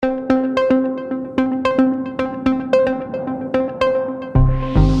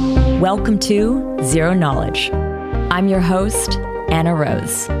Welcome to Zero Knowledge. I'm your host, Anna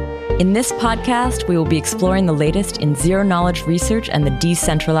Rose. In this podcast, we will be exploring the latest in zero-knowledge research and the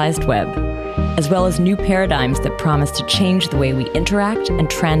decentralized web, as well as new paradigms that promise to change the way we interact and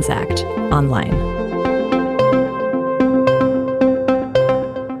transact online.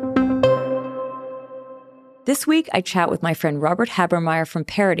 This week, I chat with my friend Robert Habermeyer from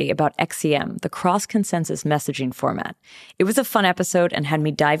Parity about XCM, the cross-consensus messaging format. It was a fun episode and had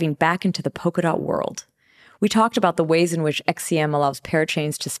me diving back into the Polkadot world. We talked about the ways in which XCM allows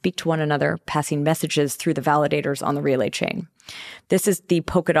parachains to speak to one another, passing messages through the validators on the relay chain. This is the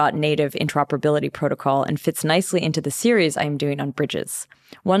Polkadot native interoperability protocol and fits nicely into the series I am doing on bridges.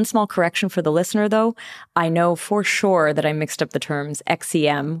 One small correction for the listener, though. I know for sure that I mixed up the terms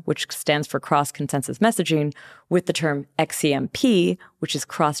XCM, which stands for cross-consensus messaging, with the term XCMP, which is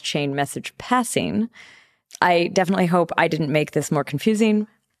cross-chain message passing. I definitely hope I didn't make this more confusing,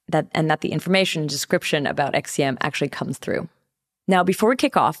 and that the information and description about XCM actually comes through. Now, before we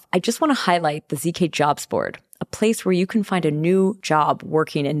kick off, I just want to highlight the ZK Jobs Board, a place where you can find a new job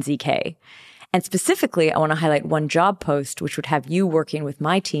working in ZK. And specifically, I want to highlight one job post, which would have you working with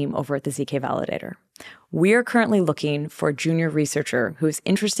my team over at the ZK Validator. We are currently looking for a junior researcher who is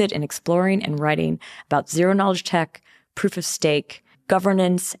interested in exploring and writing about zero-knowledge tech, proof of stake,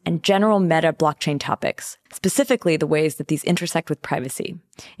 governance, and general meta blockchain topics, specifically the ways that these intersect with privacy.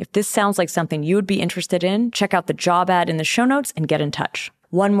 If this sounds like something you would be interested in, check out the job ad in the show notes and get in touch.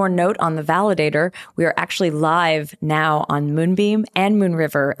 One more note on the validator, we are actually live now on Moonbeam and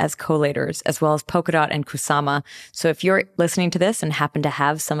Moonriver as collators, as well as Polkadot and Kusama. So if you're listening to this and happen to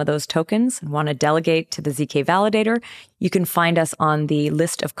have some of those tokens and want to delegate to the ZK validator, you can find us on the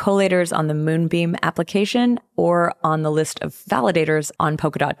list of collators on the Moonbeam application or on the list of validators on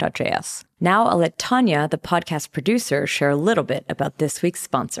Polkadot.js. Now I'll let Tanya, the podcast producer, share a little bit about this week's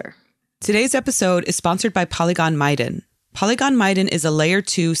sponsor. Today's episode is sponsored by Polygon Maiden. Polygon Maiden is a layer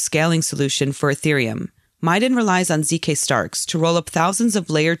 2 scaling solution for Ethereum. Maiden relies on ZK Starks to roll up thousands of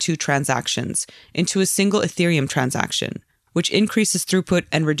layer 2 transactions into a single Ethereum transaction, which increases throughput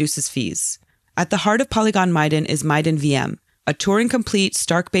and reduces fees. At the heart of Polygon Maiden is Maiden VM, a Turing-complete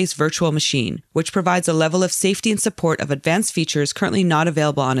Stark-based virtual machine, which provides a level of safety and support of advanced features currently not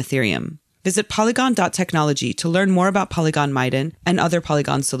available on Ethereum. Visit polygon.technology to learn more about Polygon Maiden and other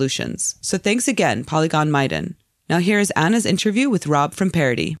Polygon solutions. So thanks again, Polygon Maiden. Now here is Anna's interview with Rob from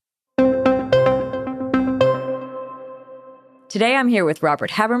Parity. Today I'm here with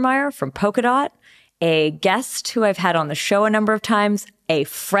Robert Habermeyer from Polkadot, a guest who I've had on the show a number of times, a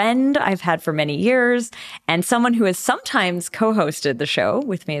friend I've had for many years, and someone who has sometimes co-hosted the show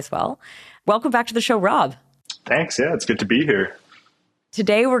with me as well. Welcome back to the show, Rob. Thanks. Yeah, it's good to be here.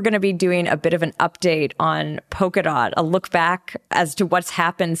 Today, we're going to be doing a bit of an update on Polkadot, a look back as to what's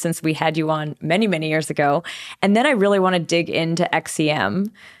happened since we had you on many, many years ago. And then I really want to dig into XCM,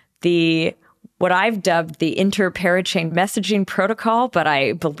 what I've dubbed the inter-parachain messaging protocol, but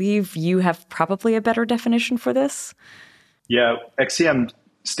I believe you have probably a better definition for this. Yeah, XCM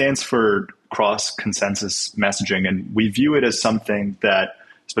stands for cross-consensus messaging, and we view it as something that,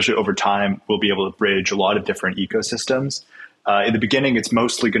 especially over time, will be able to bridge a lot of different ecosystems. In the beginning, it's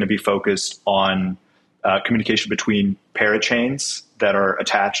mostly going to be focused on communication between parachains that are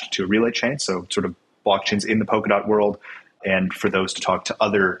attached to a relay chain, so sort of blockchains in the Polkadot world, and for those to talk to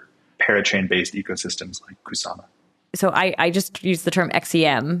other parachain-based ecosystems like Kusama. So I just use the term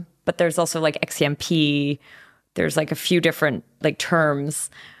XCM, but there's also like XCMP. There's like a few different like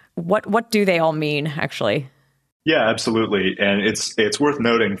terms. What do they all mean, actually? Yeah, absolutely. And it's worth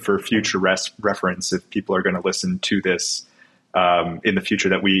noting for future reference, if people are going to listen to this in the future,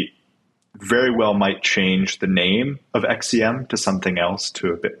 that we very well might change the name of XCM to something else,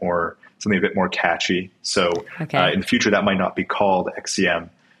 to something a bit more catchy. So in the future, that might not be called XCM.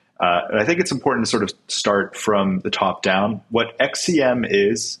 And I think it's important to sort of start from the top down. What XCM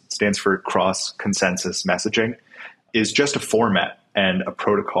stands for cross consensus messaging, is just a format and a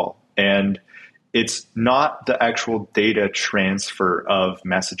protocol. And it's not the actual data transfer of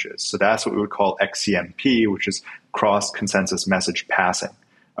messages. So that's what we would call XCMP, which is cross-consensus message passing,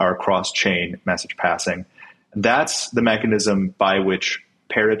 or cross-chain message passing. That's the mechanism by which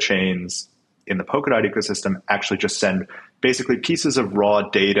parachains in the Polkadot ecosystem actually just send basically pieces of raw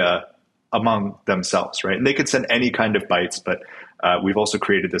data among themselves, right? And they could send any kind of bytes, but we've also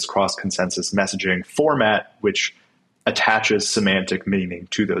created this cross-consensus messaging format, which attaches semantic meaning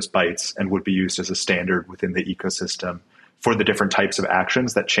to those bytes and would be used as a standard within the ecosystem for the different types of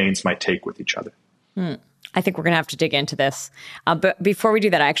actions that chains might take with each other. I think we're going to have to dig into this. But before we do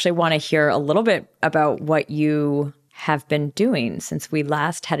that, I actually want to hear a little bit about what you have been doing since we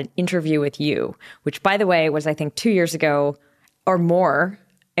last had an interview with you, which, by the way, was, I think, 2 years ago or more.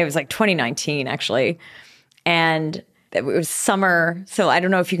 It was like 2019, actually. And it was summer. So I don't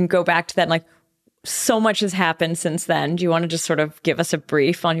know if you can go back to that. Like, so much has happened since then. Do you want to just sort of give us a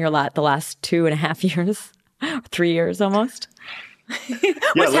brief on the last 2.5 years, 3 years almost?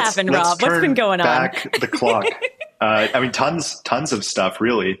 What's happened, Rob? What's been going on? Back the clock. I mean, tons of stuff,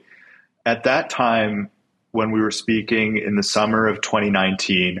 really. At that time, when we were speaking in the summer of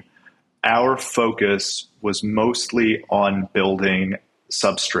 2019, our focus was mostly on building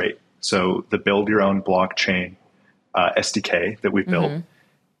Substrate. So the build your own blockchain SDK that we built,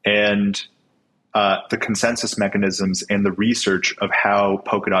 and the consensus mechanisms and the research of how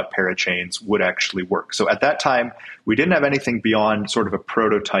Polkadot parachains would actually work. So at that time, we didn't have anything beyond sort of a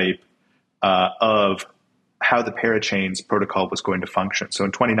prototype of how the parachains protocol was going to function. So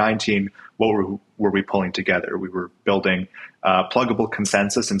in 2019, what were we pulling together? We were building pluggable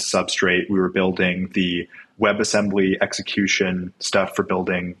consensus and Substrate. We were building the WebAssembly execution stuff for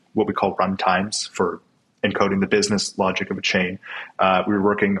building what we call runtimes for encoding the business logic of a chain. We were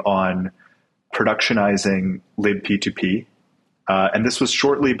working on productionizing libp2p. And this was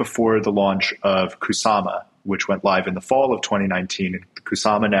shortly before the launch of Kusama, which went live in the fall of 2019. And the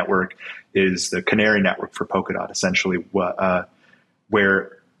Kusama network is the canary network for Polkadot, essentially,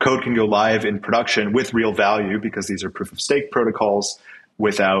 where code can go live in production with real value because these are proof of stake protocols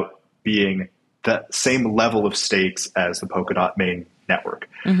without being the same level of stakes as the Polkadot main network.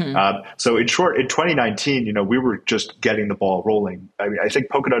 So in short, in 2019, we were just getting the ball rolling. I mean, I think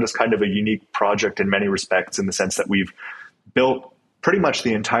Polkadot is kind of a unique project in many respects in the sense that we've built pretty much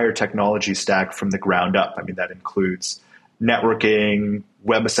the entire technology stack from the ground up. I mean, that includes networking,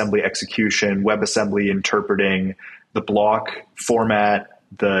 WebAssembly execution, WebAssembly interpreting, the block format,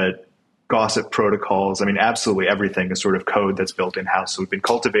 the gossip protocols. I mean, absolutely everything is sort of code that's built in-house. So we've been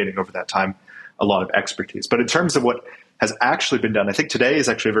cultivating over that time a lot of expertise. But in terms of what has actually been done, I think today is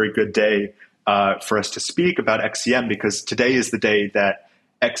actually a very good day for us to speak about XCM, because today is the day that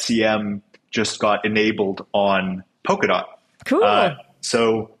XCM just got enabled on Polkadot. Cool.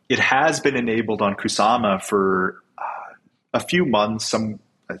 So it has been enabled on Kusama for a few months,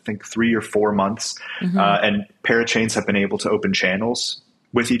 I think 3 or 4 months. And parachains have been able to open channels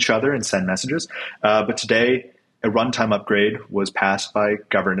with each other and send messages. But today, a runtime upgrade was passed by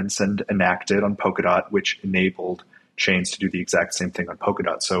governance and enacted on Polkadot, which enabled chains to do the exact same thing on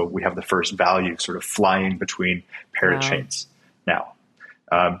Polkadot. So we have the first value sort of flying between parachains now.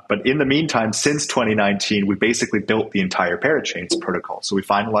 But in the meantime, since 2019, we basically built the entire parachains protocol. So we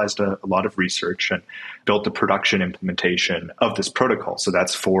finalized a lot of research and built the production implementation of this protocol. So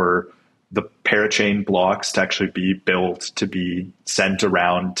that's for the parachain blocks to actually be built, to be sent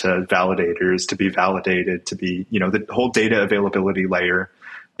around to validators, to be validated, to be, the whole data availability layer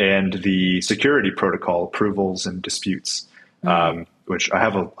and the security protocol approvals and disputes, which I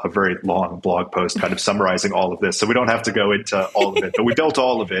have a very long blog post kind of summarizing all of this. So we don't have to go into all of it, but we built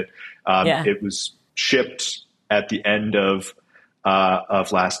all of it. It was shipped at the end of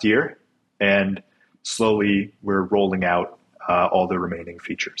last year, and slowly we're rolling out all the remaining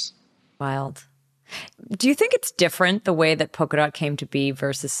features. Wild. Do you think it's different the way that Polkadot came to be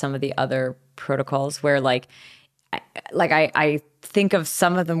versus some of the other protocols where I think of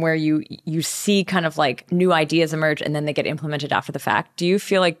some of them where you see kind of like new ideas emerge and then they get implemented after the fact? Do you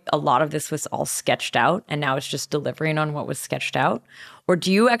feel like a lot of this was all sketched out and now it's just delivering on what was sketched out? Or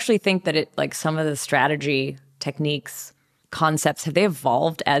do you actually think that some of the strategy techniques, concepts, have they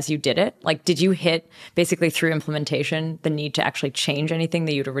evolved as you did it? Like, did you hit basically through implementation the need to actually change anything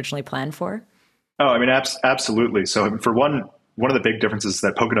that you'd originally planned for? Oh, I mean, absolutely. So for one of the big differences is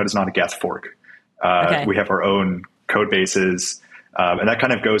that Polkadot is not a Geth fork. We have our own code bases. And that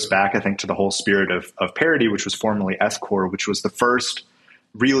kind of goes back, I think, to the whole spirit of Parity, which was formerly Ethcore, which was the first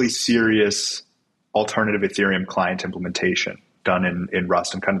really serious alternative Ethereum client implementation done in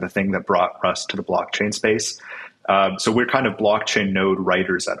Rust, and kind of the thing that brought Rust to the blockchain space. So we're kind of blockchain node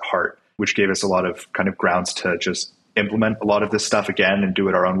writers at heart, which gave us a lot of kind of grounds to just implement a lot of this stuff again and do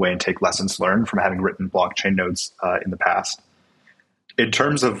it our own way and take lessons learned from having written blockchain nodes in the past. In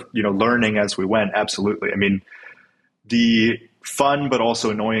terms of, learning as we went, absolutely. I mean, the fun but also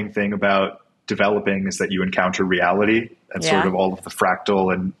annoying thing about developing is that you encounter reality and sort of all of the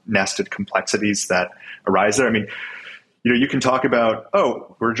fractal and nested complexities that arise there. I mean, you can talk about,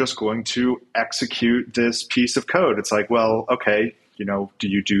 we're just going to execute this piece of code. It's like, well, okay, do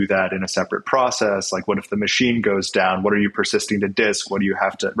you do that in a separate process? Like, what if the machine goes down? What are you persisting to disk? What do you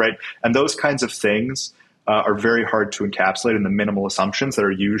have to, right? And those kinds of things are very hard to encapsulate in the minimal assumptions that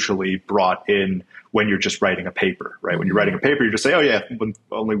are usually brought in when you're just writing a paper, right? When you're writing a paper, you just say, oh yeah,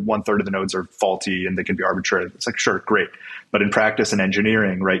 only 1/3 of the nodes are faulty and they can be arbitrary. It's like, sure, great. But in practice and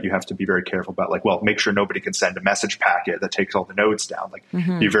engineering, right, you have to be very careful about like, well, make sure nobody can send a message packet that takes all the nodes down. Like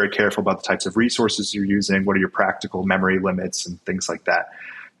be very careful about the types of resources you're using. What are your practical memory limits and things like that.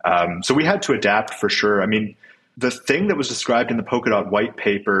 So we had to adapt for sure. I mean, the thing that was described in the Polkadot white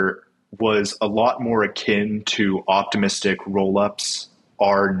paper was a lot more akin to optimistic rollups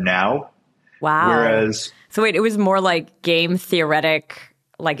are now. Wow. Whereas, so wait, it was more like game theoretic,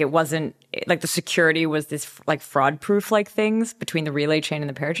 like it wasn't like the security was this like fraud proof like things between the relay chain and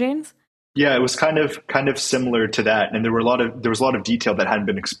the parachains? Yeah, it was kind of similar to that. And there was a lot of detail that hadn't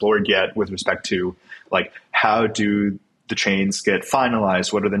been explored yet with respect to like how do the chains get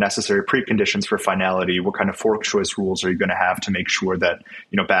finalized? What are the necessary preconditions for finality? What kind of fork choice rules are you going to have to make sure that,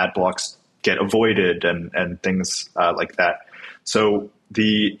 bad blocks get avoided and things like that? So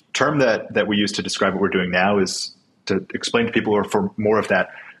the term that we use to describe what we're doing now is to explain to people, or for more of that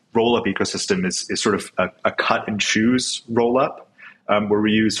roll-up ecosystem is sort of a cut and choose roll-up, where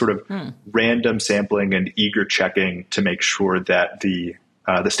we use sort of random sampling and eager checking to make sure that the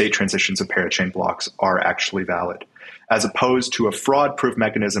state transitions of parachain blocks are actually valid, as opposed to a fraud-proof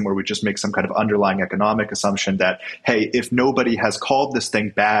mechanism where we just make some kind of underlying economic assumption that, hey, if nobody has called this thing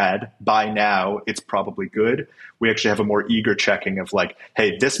bad by now, it's probably good. We actually have a more eager checking of like,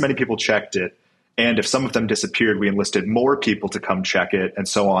 hey, this many people checked it, and if some of them disappeared, we enlisted more people to come check it, and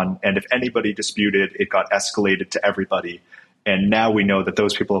so on. And if anybody disputed, it got escalated to everybody. And now we know that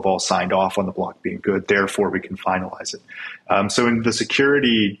those people have all signed off on the block being good. Therefore, we can finalize it. So in the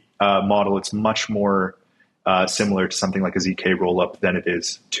security model, it's much more similar to something like a ZK rollup than it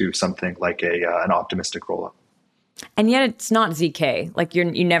is to something like an optimistic rollup. And yet it's not ZK. Like you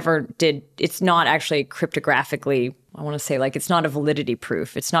never did. It's not actually cryptographically. I want to say like it's not a validity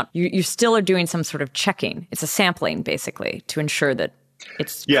proof. It's not. You still are doing some sort of checking. It's a sampling basically to ensure that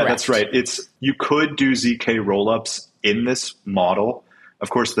it's correct. That's right. You could do ZK rollups in this model. Of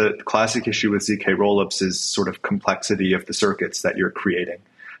course, the classic issue with ZK rollups is sort of complexity of the circuits that you're creating.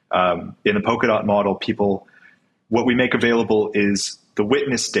 In the Polkadot model, what we make available is the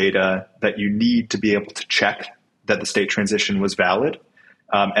witness data that you need to be able to check that the state transition was valid.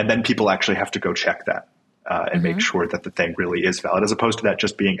 And then people actually have to go check that and make sure that the thing really is valid, as opposed to that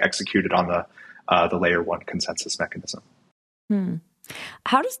just being executed on the layer one consensus mechanism.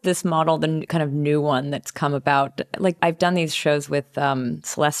 How does this model, the kind of new one that's come about, like I've done these shows with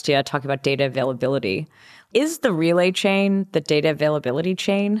Celestia talking about data availability. Is the relay chain the data availability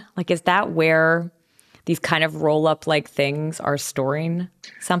chain? Like, is that where these kind of roll-up like things are storing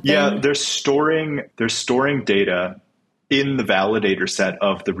something? Yeah, they're storing data in the validator set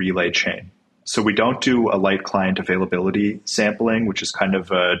of the relay chain. So we don't do a light client availability sampling, which is kind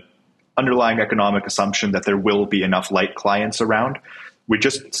of a underlying economic assumption that there will be enough light clients around. We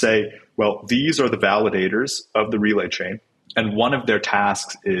just say, well, these are the validators of the relay chain, and one of their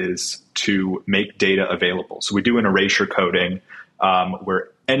tasks is to make data available. So we do an erasure coding where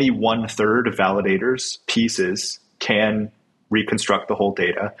any 1/3 of validators' pieces can reconstruct the whole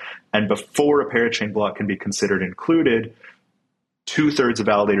data. And before a parachain block can be considered included, 2/3 of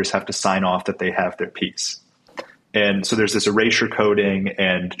validators have to sign off that they have their piece. And so there's this erasure coding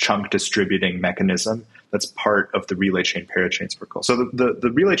and chunk distributing mechanism that's part of the relay chain parachains protocol. So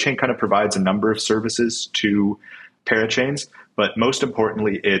the relay chain kind of provides a number of services to parachains, but most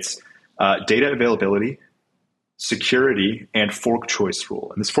importantly, it's data availability, security, and fork choice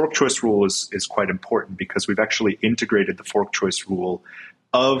rule. And this fork choice rule is quite important because we've actually integrated the fork choice rule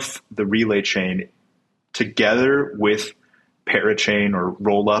of the relay chain together with parachain or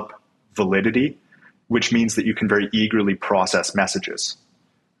roll-up validity, which means that you can very eagerly process messages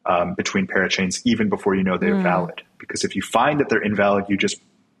between parachains even before you know they're valid. Because if you find that they're invalid, you just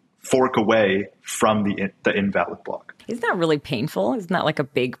fork away from the invalid block. Isn't that really painful? Isn't that like a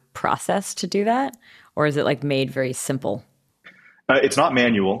big process to do that? Or is it like made very simple? It's not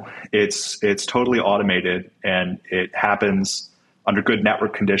manual. It's totally automated, and it happens under good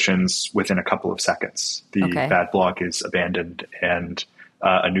network conditions within a couple of seconds. The bad block is abandoned and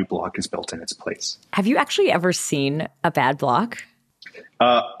a new block is built in its place. Have you actually ever seen a bad block?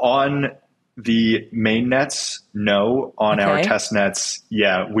 On the main nets, no. On our test nets,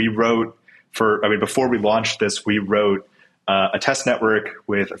 yeah. We wrote before we launched this, we wrote a test network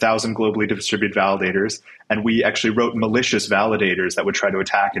with 1,000 globally distributed validators. And we actually wrote malicious validators that would try to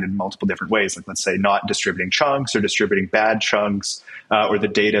attack it in multiple different ways. Like, let's say, not distributing chunks or distributing bad chunks, or the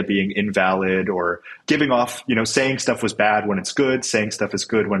data being invalid, or giving off, saying stuff was bad when it's good, saying stuff is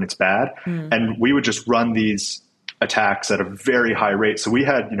good when it's bad. And we would just run these attacks at a very high rate. So we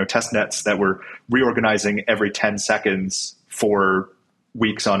had, test nets that were reorganizing every 10 seconds for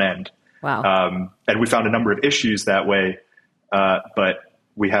weeks on end. Wow. And we found a number of issues that way. But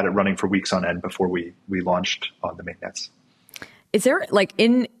we had it running for weeks on end before we launched on the mainnets. Is there, like,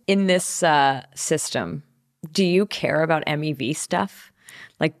 in this system, do you care about MEV stuff?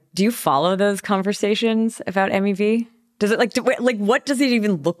 Like, do you follow those conversations about MEV? Does it what does it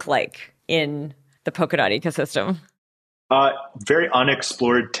even look like in the Polkadot ecosystem? Very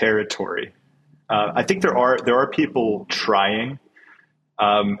unexplored territory. I think there are people trying,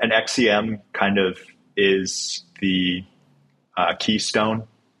 and XCM kind of is the keystone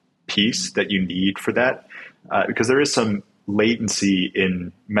piece that you need for that, because there is some latency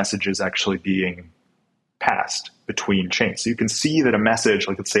in messages actually being passed between chains. So you can see that a message,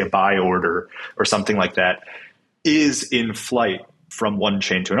 like let's say a buy order or something like that, is in flight from one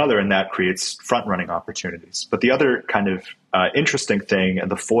chain to another, and that creates front-running opportunities. But the other kind of interesting thing, and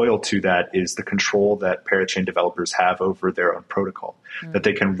the foil to that, is the control that parachain developers have over their own protocol, that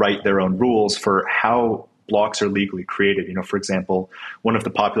they can write their own rules for how blocks are legally created. For example, one of the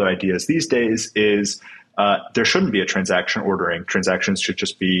popular ideas these days is there shouldn't be a transaction ordering. Transactions should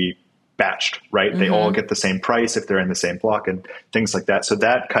just be batched, right? They all get the same price if they're in the same block and things like that. So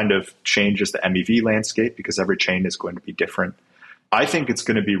that kind of changes the MEV landscape because every chain is going to be different. I think it's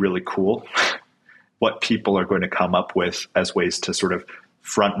going to be really cool what people are going to come up with as ways to sort of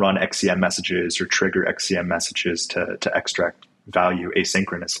front run XCM messages or trigger XCM messages to extract value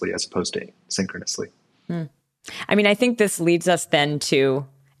asynchronously as opposed to synchronously. I mean, I think this leads us then to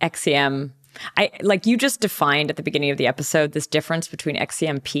XCM. Like you just defined at the beginning of the episode, this difference between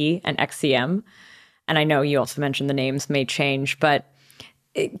XCMP and XCM. And I know you also mentioned the names may change, but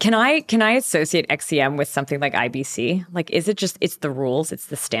can I associate XCM with something like IBC? Like, is it just, it's the rules, it's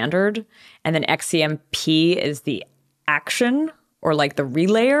the standard, and then XCMP is the action or like the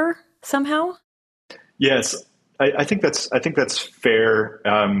relayer somehow? Yes. I think that's fair.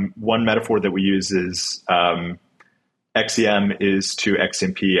 One metaphor that we use is XCM is to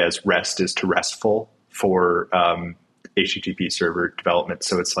XMP as REST is to RESTful for HTTP server development.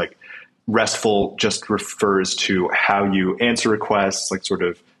 So it's like RESTful just refers to how you answer requests, like sort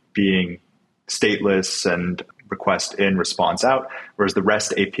of being stateless and request in, response out, whereas the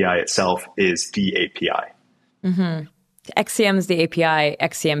REST API itself is the API. XCM is the API,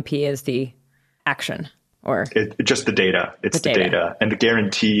 XCMP is the action. Or just the data. It's the data and the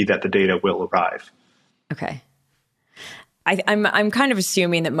guarantee that the data will arrive. Okay. I'm kind of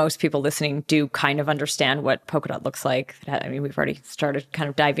assuming that most people listening do kind of understand what Polkadot looks like. I mean, we've already started kind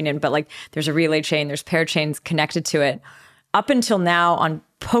of diving in, but like there's a relay chain, there's parachains connected to it. Up until now on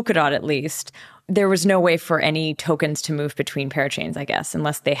Polkadot, at least, there was no way for any tokens to move between parachains, I guess,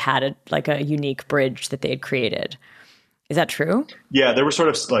 unless they had a unique bridge that they had created. Is that true? Yeah, there were sort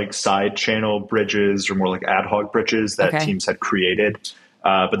of like side channel bridges or more like ad hoc bridges that teams had created,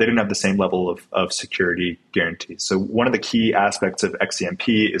 but they didn't have the same level of security guarantees. So one of the key aspects of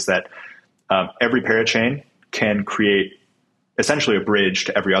XCMP is that every parachain can create essentially a bridge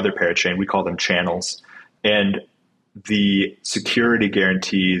to every other parachain. We call them channels. And the security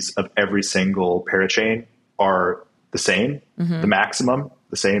guarantees of every single parachain are the same, the maximum,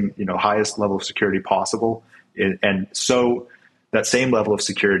 the same, highest level of security possible. And so that same level of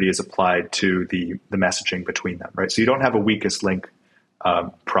security is applied to the messaging between them, right? So you don't have a weakest link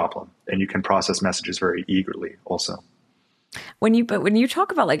problem, and you can process messages very eagerly also. When you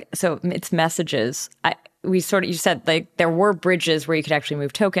talk about so it's messages, you said like there were bridges where you could actually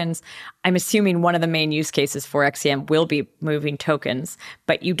move tokens. I'm assuming one of the main use cases for XCM will be moving tokens,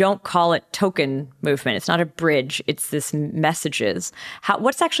 but you don't call it token movement. It's not a bridge. It's this messages.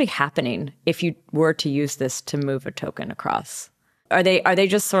 What's actually happening if you were to use this to move a token across? Are they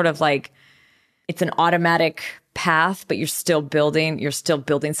just sort of like it's an automatic path, but you're still building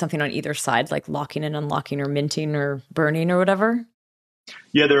something on either side, like locking and unlocking or minting or burning or whatever?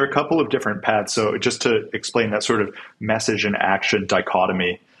 Yeah, there are a couple of different paths. So just to explain that sort of message and action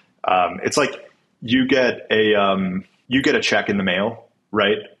dichotomy, it's like you get a check in the mail,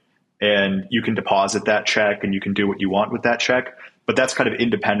 right? And you can deposit that check and you can do what you want with that check, but that's kind of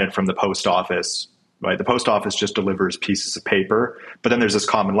independent from the post office right? The post office just delivers pieces of paper, but then there's this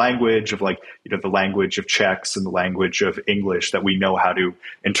common language of like, the language of checks and the language of English that we know how to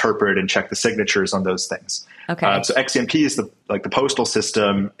interpret and check the signatures on those things. Okay. So XCMP is the postal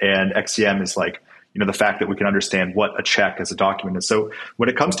system, and XCM is like, the fact that we can understand what a check as a document is. So when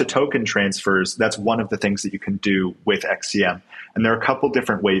it comes to token transfers, that's one of the things that you can do with XCM. And there are a couple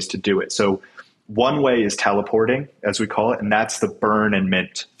different ways to do it. So one way is teleporting, as we call it, and that's the burn and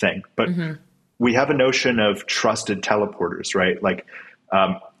mint thing. But we have a notion of trusted teleporters, right? Like,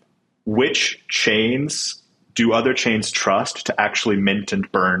 which chains do other chains trust to actually mint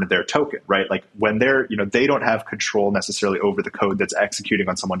and burn their token, right? Like when they're, they don't have control necessarily over the code that's executing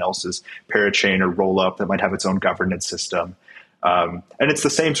on someone else's parachain or rollup that might have its own governance system. And it's the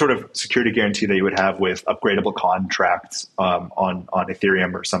same sort of security guarantee that you would have with upgradable contracts on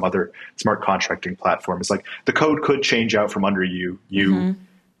Ethereum or some other smart contracting platform. It's like the code could change out from under you. You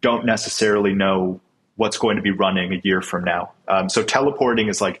don't necessarily know what's going to be running a year from now. So teleporting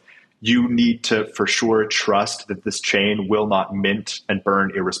is like, you need to for sure trust that this chain will not mint and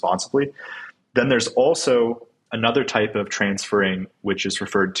burn irresponsibly. Then there's also another type of transferring, which is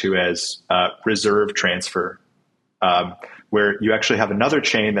referred to as reserve transfer, where you actually have another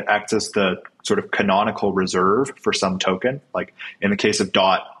chain that acts as the sort of canonical reserve for some token. Like in the case of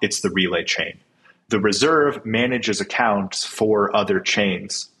DOT, it's the relay chain. The reserve manages accounts for other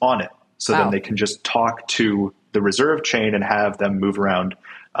chains on it. So then they can just talk to the reserve chain and have them move around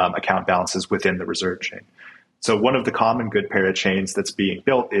account balances within the reserve chain. So one of the common good parachains that's being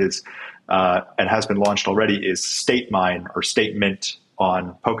built is, and has been launched already, is StateMine or StateMint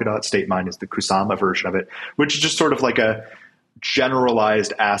on Polkadot. StateMine is the Kusama version of it, which is just sort of like a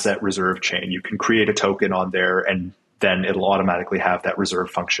generalized asset reserve chain. You can create a token on there, and then it'll automatically have that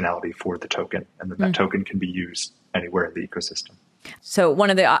reserve functionality for the token, and then that token can be used anywhere in the ecosystem. So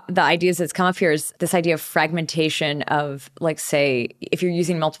one of the ideas that's come up here is this idea of fragmentation of, like, say, if you're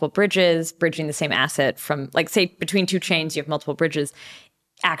using multiple bridges, bridging the same asset from, like, say, between two chains, you have multiple bridges.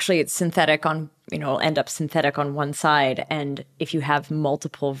 Actually, it's synthetic on, end up synthetic on one side. And if you have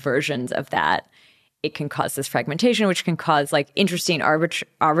multiple versions of that, it can cause this fragmentation, which can cause, like, interesting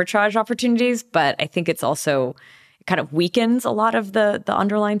arbitrage opportunities. But I think it's also kind of weakens a lot of the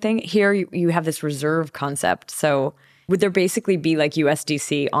underlying thing. Here, you have this reserve concept. So would there basically be like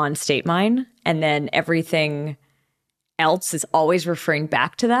USDC on StateMine, and then everything else is always referring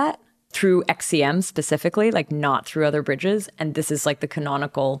back to that through XCM specifically, like not through other bridges? And this is like the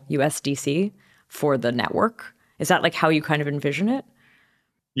canonical USDC for the network. Is that like how you kind of envision it?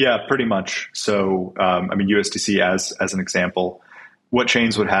 Yeah, pretty much. So, USDC as an example, what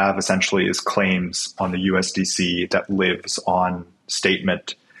chains would have essentially is claims on the USDC that lives on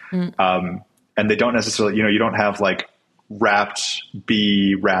StateMint. And they don't necessarily, you don't have like wrapped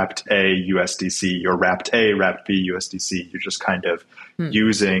B, wrapped A USDC or wrapped A, wrapped B USDC. You're just kind of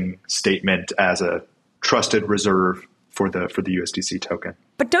using StateMint as a trusted reserve for the USDC token.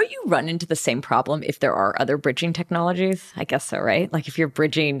 But don't you run into the same problem if there are other bridging technologies? I guess so, right? Like if you're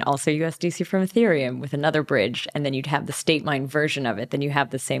bridging also USDC from Ethereum with another bridge, and then you'd have the StateMine version of it, then you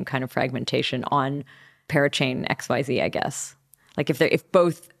have the same kind of fragmentation on parachain XYZ, I guess. Like if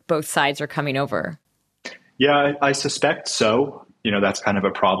both sides are coming over. Yeah, I suspect so. That's kind of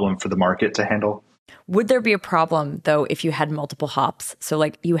a problem for the market to handle. Would there be a problem, though, if you had multiple hops? So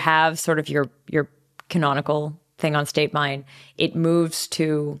like you have sort of your canonical thing on StateMine, it moves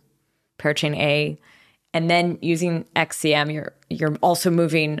to parachain A, and then using XCM, you're also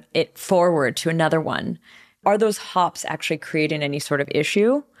moving it forward to another one. Are those hops actually creating any sort of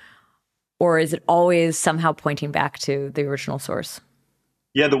issue? Or is it always somehow pointing back to the original source?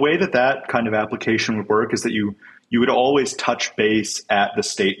 Yeah, the way that kind of application would work is that you would always touch base at the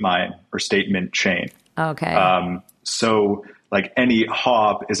StateMine or StateMint chain. Okay. So like any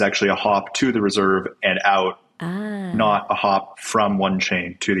hop is actually a hop to the reserve and out, not a hop from one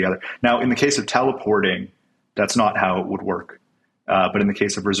chain to the other. Now, in the case of teleporting, that's not how it would work. But in the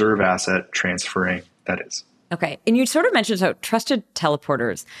case of reserve asset transferring, that is. Okay. And you sort of mentioned, so trusted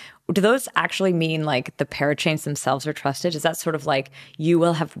teleporters, do those actually mean like the parachains themselves are trusted? Is that sort of like you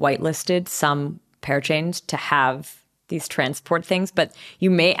will have whitelisted some parachains to have these transport things, but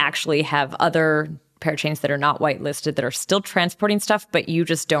you may actually have other parachains that are not whitelisted that are still transporting stuff, but you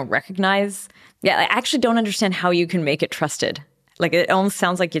just don't recognize? Yeah, I actually don't understand how you can make it trusted. Like it almost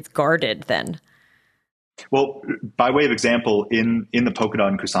sounds like it's guarded then. Well, by way of example, in the Polkadot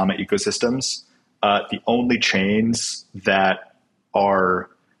and Kusama ecosystems, the only chains that are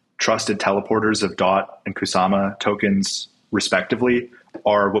trusted teleporters of DOT and Kusama tokens, respectively,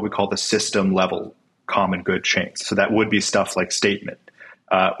 are what we call the system level common good chains. So that would be stuff like StateMint,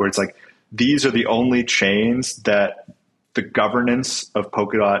 where it's like these are the only chains that the governance of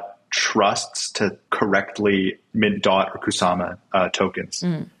Polkadot trusts to correctly mint DOT or Kusama tokens,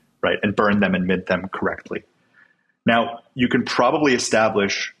 right? And burn them and mint them correctly. Now, you can probably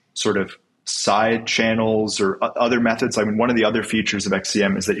establish sort of side channels or other methods. I mean, one of the other features of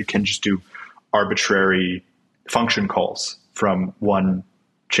XCM is that you can just do arbitrary function calls from one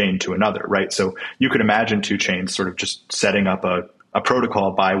chain to another, right? So you could imagine two chains sort of just setting up a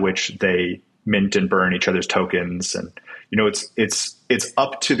protocol by which they mint and burn each other's tokens. And, it's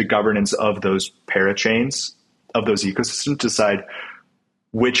up to the governance of those parachains, of those ecosystems, to decide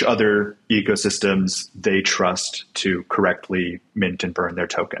which other ecosystems they trust to correctly mint and burn their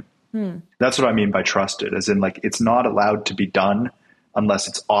token. That's what I mean by trusted, as in, like, it's not allowed to be done unless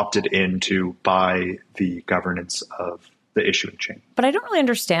it's opted into by the governance of the issuing chain. But I don't really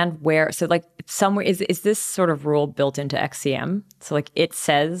understand where, so like somewhere, is this sort of rule built into XCM? So like it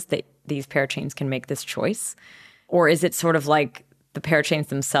says that these parachains can make this choice? Or is it sort of like the parachains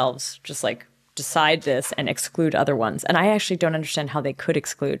themselves just like decide this and exclude other ones? And I actually don't understand how they could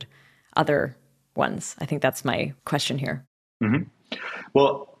exclude other ones. I think that's my question here. Mm-hmm.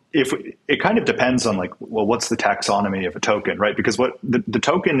 Well, it kind of depends on like, well, what's the taxonomy of a token, right? Because what the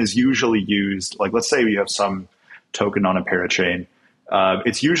token is usually used, like let's say you have some token on a parachain,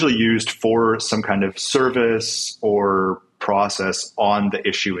 it's usually used for some kind of service or process on the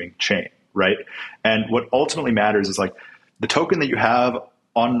issuing chain, right? And what ultimately matters is like the token that you have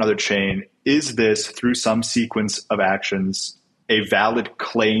on another chain, is this through some sequence of actions a valid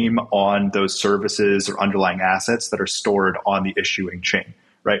claim on those services or underlying assets that are stored on the issuing chain,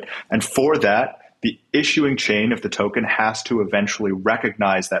 right? And for that, the issuing chain of the token has to eventually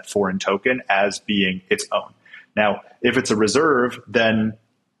recognize that foreign token as being its own. Now, if it's a reserve, then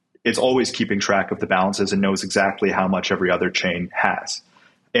it's always keeping track of the balances and knows exactly how much every other chain has.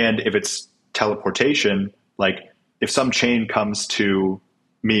 And if it's teleportation, like if some chain comes to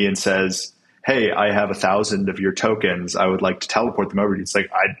me and says, hey, I have 1,000 of your tokens, I would like to teleport them over to you. It's like,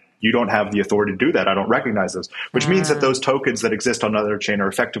 you don't have the authority to do that. I don't recognize those, which means that those tokens that exist on another chain are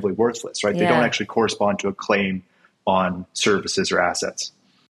effectively worthless, right? Yeah. They don't actually correspond to a claim on services or assets.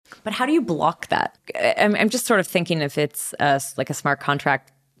 But how do you block that? I'm just sort of thinking if it's like a smart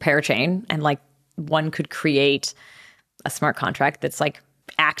contract parachain, and like one could create a smart contract that's like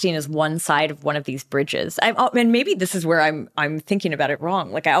acting as one side of one of these bridges. And maybe this is where I'm thinking about it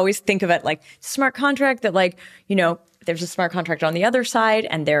wrong. Like I always think of it like smart contract that like, there's a smart contract on the other side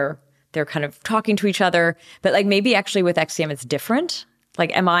and they're kind of talking to each other. But like maybe actually with XCM it's different.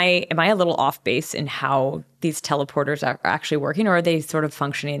 Like am I a little off base in how these teleporters are actually working, or are they sort of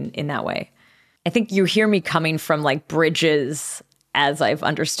functioning in that way? I think you hear me coming from like bridges as I've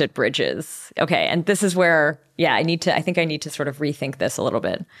understood bridges. Okay. And this is where, I think I need to sort of rethink this a little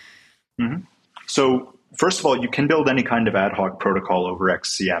bit. Mm-hmm. So first of all, you can build any kind of ad hoc protocol over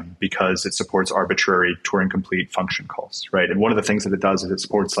XCM because it supports arbitrary Turing complete function calls, right? And one of the things that it does is it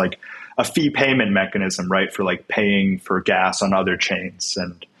supports like a fee payment mechanism, right? For like paying for gas on other chains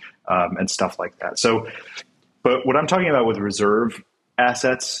and stuff like that. So, but what I'm talking about with reserve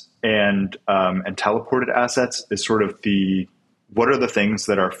assets and teleported assets is sort of what are the things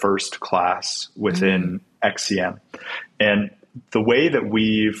that are first class within XCM? And the way that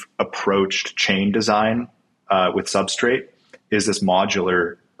we've approached chain design with Substrate is this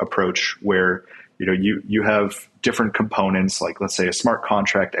modular approach where you have different components, like let's say a smart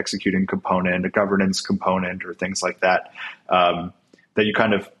contract executing component, a governance component, or things like that, that you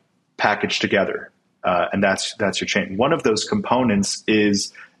kind of package together, and that's your chain. One of those components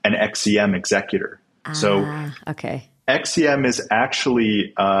is an XCM executor. Okay. XCM is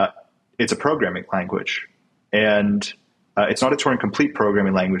actually it's a programming language, and it's not a Turing complete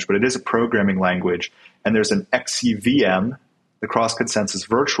programming language, but it is a programming language. And there's an XCVM, the cross consensus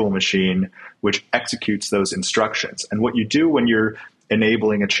virtual machine, which executes those instructions. And what you do when you're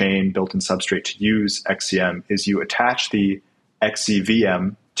enabling a chain built in Substrate to use XCM is you attach the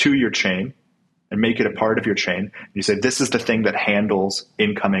XCVM to your chain and make it a part of your chain. And you say, this is the thing that handles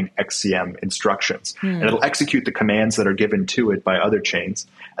incoming XCM instructions. And it'll execute the commands that are given to it by other chains.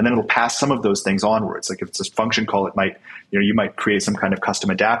 And then it'll pass some of those things onwards. Like if it's a function call, it might, you might create some kind of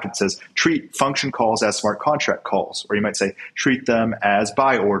custom adapt that says, treat function calls as smart contract calls. Or you might say, treat them as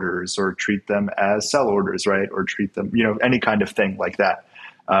buy orders, or treat them as sell orders, right? Or treat them, any kind of thing like that.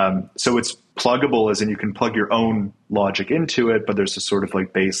 So it's pluggable, as in you can plug your own logic into it, but there's a sort of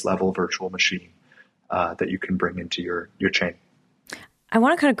like base level virtual machine that you can bring into your chain. I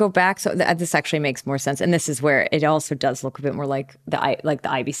want to kind of go back. So this actually makes more sense. And this is where it also does look a bit more like the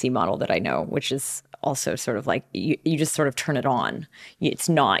IBC model that I know, which is also sort of like you just sort of turn it on.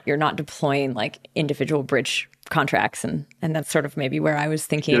 You're not deploying like individual bridge contracts, and that's sort of maybe where I was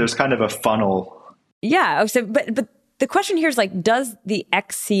thinking. Yeah, there's kind of a funnel. Yeah. So, but the question here is like, does the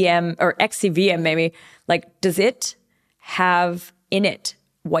XCM or XCVM maybe, like, does it have in it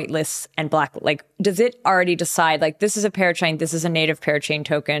whitelists and black? Like, does it already decide like this is a parachain, this is a native parachain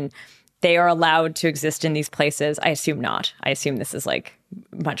token? They are allowed to exist in these places. I assume not. I assume this is like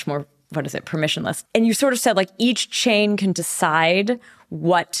much more, permissionless. And you sort of said like each chain can decide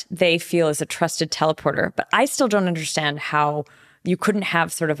what they feel is a trusted teleporter. But I still don't understand how you couldn't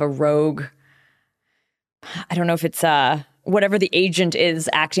have sort of a rogue, I don't know if it's whatever the agent is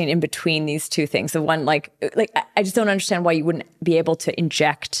acting in between these two things. The one like I just don't understand why you wouldn't be able to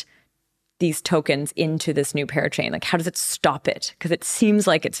inject these tokens into this new parachain. Like, how does it stop it? Because it seems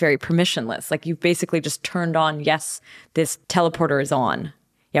like it's very permissionless. Like you've basically just turned on, yes, this teleporter is on.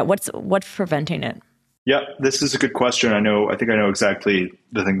 Yeah, what's preventing it? Yeah, this is a good question. I think I know exactly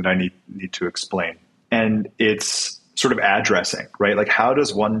the thing that I need to explain. And it's sort of addressing, right? Like how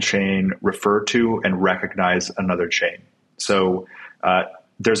does one chain refer to and recognize another chain? So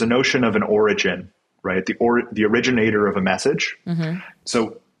there's a notion of an origin, right? The originator of a message. Mm-hmm.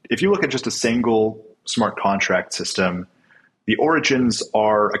 So if you look at just a single smart contract system, the origins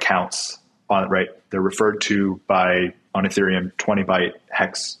are accounts on it, right? They're referred to by, on Ethereum, 20-byte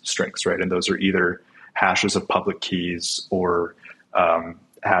hex strings, right? And those are either hashes of public keys or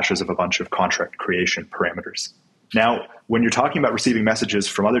hashes of a bunch of contract creation parameters. Now, when you're talking about receiving messages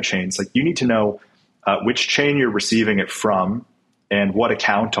from other chains, like you need to know which chain you're receiving it from and what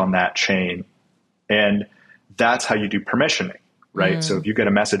account on that chain. And that's how you do permissioning, right? Mm. So if you get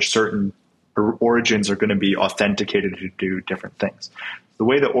a message, certain origins are going to be authenticated to do different things. The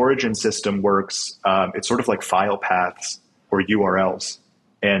way the origin system works, it's sort of like file paths or URLs.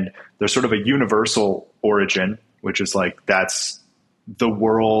 And there's sort of a universal origin, which is like that's the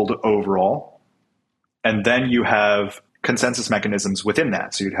world overall. And then you have consensus mechanisms within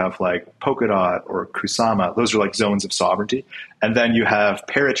that. So you'd have like Polkadot or Kusama. Those are like zones of sovereignty. And then you have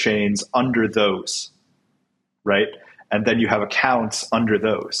parachains under those, right? And then you have accounts under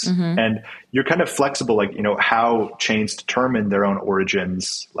those. Mm-hmm. And you're kind of flexible, like, you know, how chains determine their own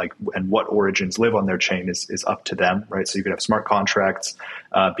origins, like, and what origins live on their chain is up to them, right? So you could have smart contracts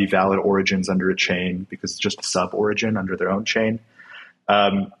be valid origins under a chain because it's just a sub-origin under their own chain.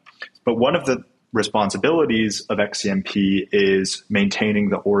 But one of the responsibilities of XCMP is maintaining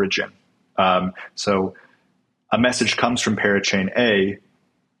the origin. So a message comes from parachain A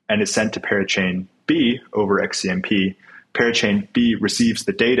and is sent to parachain B over XCMP. Parachain B receives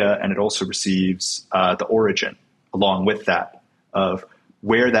the data and it also receives the origin along with that of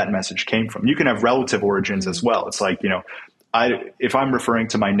where that message came from. You can have relative origins as well. It's like, you know, if I'm referring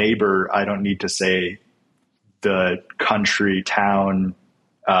to my neighbor, I don't need to say the country, town,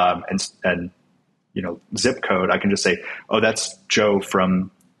 and you know, zip code. I can just say, oh, that's Joe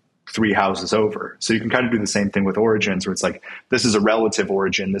from 3 houses over. So you can kind of do the same thing with origins where it's like, this is a relative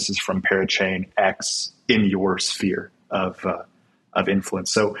origin. This is from parachain X in your sphere of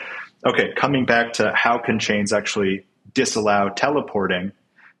influence. So, okay, coming back to how can chains actually disallow teleporting,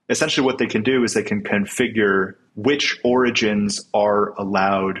 essentially what they can do is they can configure which origins are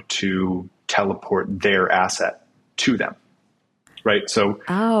allowed to teleport their asset to them, right? So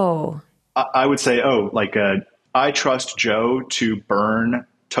I would say, I trust Joe to burn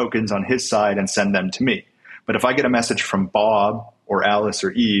tokens on his side and send them to me. But if I get a message from Bob or Alice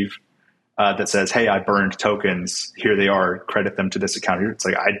or Eve that says, hey, I burned tokens, here they are, credit them to this account. It's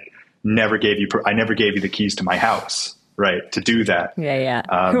like, I never gave you the keys to my house, right, to do that.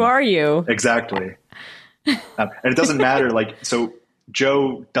 Yeah. Who are you? Exactly. And it doesn't matter. Like, so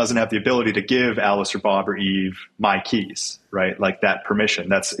Joe doesn't have the ability to give Alice or Bob or Eve my keys, right? Like that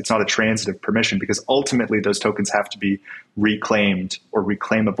permission. It's not a transitive permission because ultimately those tokens have to be reclaimed or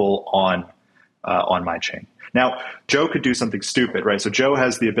reclaimable on my chain. Now, Joe could do something stupid, right? So Joe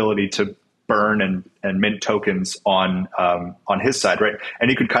has the ability to burn and mint tokens on his side, right? And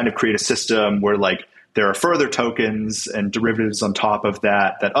he could kind of create a system where like there are further tokens and derivatives on top of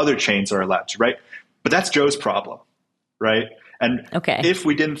that other chains are allowed to, right? But that's Joe's problem, right? And if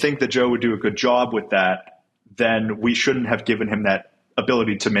we didn't think that Joe would do a good job with that, then we shouldn't have given him that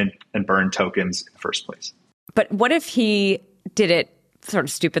ability to mint and burn tokens in the first place. But what if he did it sort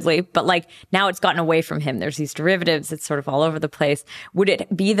of stupidly, but like now it's gotten away from him? There's these derivatives. It's sort of all over the place. Would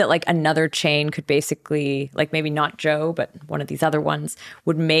it be that like another chain could basically, like maybe not Joe, but one of these other ones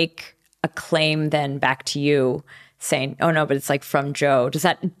would make a claim then back to you saying, oh no, but it's like from Joe.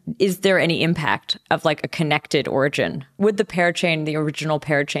 Is there any impact of like a connected origin? Would the parachain, the original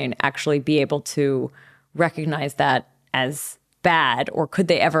parachain, actually be able to recognize that as bad, or could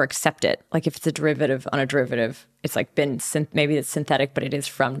they ever accept it? Like if it's a derivative on a derivative, it's like maybe it's synthetic, but it is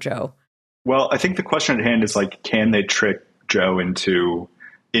from Joe. Well, I think the question at hand is like, can they trick Joe into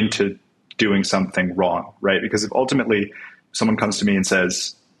doing something wrong, right? Because if ultimately someone comes to me and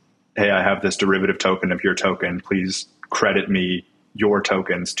says, hey, I have this derivative token of your token, please credit me your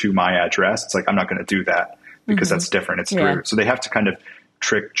tokens to my address. It's like, I'm not going to do that because that's different. It's derivative. So they have to kind of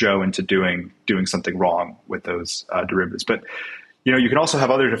trick Joe into doing something wrong with those derivatives. But, you can also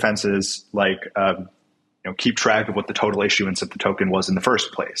have other defenses like, keep track of what the total issuance of the token was in the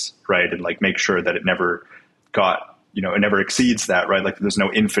first place, right? And like make sure that it never it never exceeds that, right? Like there's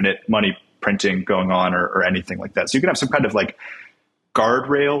no infinite money printing going on or anything like that. So you can have some kind of like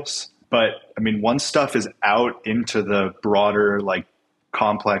guardrails, but I mean, once stuff is out into the broader, like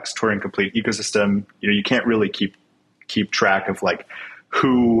complex Turing complete ecosystem, you can't really keep track of like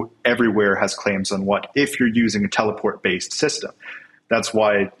who everywhere has claims on what if you're using a teleport based system. That's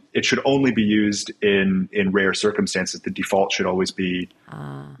why it should only be used in rare circumstances. The default should always be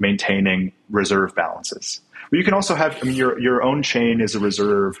maintaining reserve balances. But you can also have, your own chain is a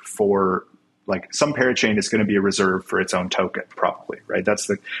reserve for, like some parachain is going to be a reserve for its own token, probably, right? That's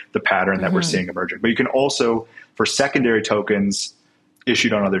the pattern that we're seeing emerging. But you can also, for secondary tokens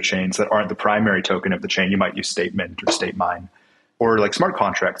issued on other chains that aren't the primary token of the chain, you might use state mint or state mine, or like smart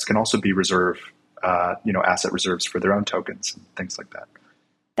contracts can also be asset reserves for their own tokens and things like that.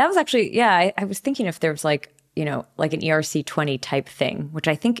 That was actually, I was thinking if there was like an ERC20 type thing, which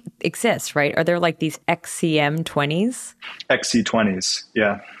I think exists, right? Are there like these XCM20s? XC20s,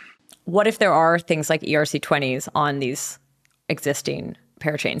 yeah. What if there are things like ERC20s on these existing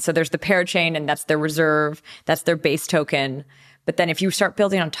parachains? So there's the parachain and that's their reserve, that's their base token. But then if you start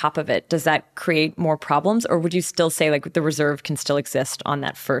building on top of it, does that create more problems? Or would you still say like the reserve can still exist on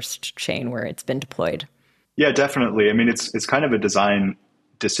that first chain where it's been deployed? Yeah, definitely. I mean, it's kind of a design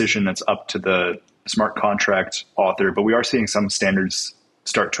decision that's up to the smart contract author, but we are seeing some standards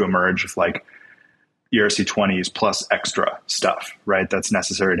start to emerge of like ERC20s plus extra stuff, right? That's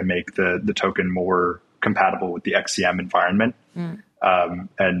necessary to make the token more compatible with the XCM environment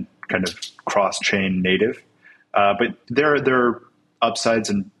and kind of cross-chain native. But there are upsides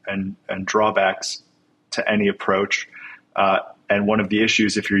and drawbacks to any approach. And one of the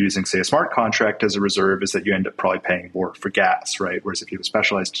issues if you're using, say, a smart contract as a reserve is that you end up probably paying more for gas, right? Whereas if you have a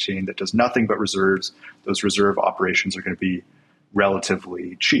specialized chain that does nothing but reserves, those reserve operations are going to be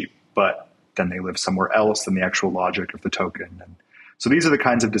relatively cheap, but then they live somewhere else than the actual logic of the token. And so these are the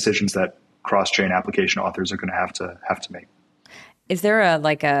kinds of decisions that cross-chain application authors are going to have to make. Is there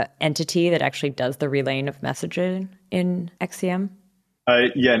a entity that actually does the relaying of messaging in XCM?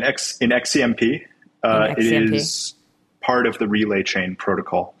 In XCMP, it is part of the relay chain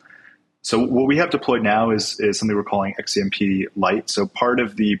protocol. So what we have deployed now is something we're calling XCMP Lite. So part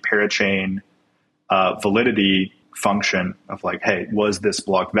of the parachain validity function of like, hey, was this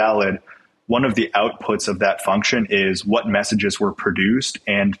block valid? One of the outputs of that function is what messages were produced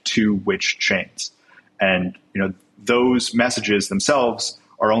and to which chains. And those messages themselves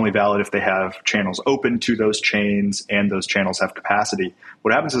are only valid if they have channels open to those chains and those channels have capacity.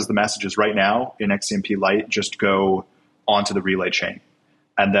 What happens is the messages right now in XCMP Lite just go onto the relay chain.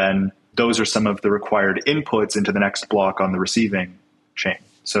 And then those are some of the required inputs into the next block on the receiving chain.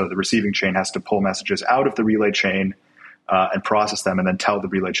 So the receiving chain has to pull messages out of the relay chain and process them and then tell the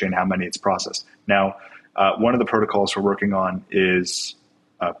relay chain how many it's processed. Now, one of the protocols we're working on is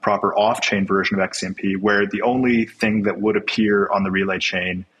a proper off-chain version of XCMP where the only thing that would appear on the relay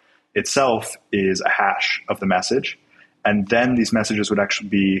chain itself is a hash of the message. And then these messages would actually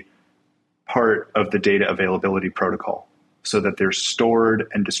be part of the data availability protocol so that they're stored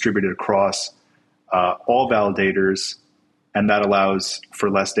and distributed across all validators. And that allows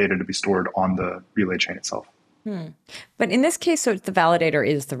for less data to be stored on the relay chain itself. But in this case, so the validator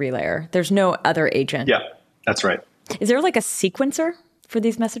is the relayer. There's no other agent. Yeah, that's right. Is there like a sequencer for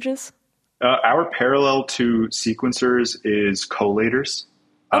these messages? Our parallel to sequencers is collators.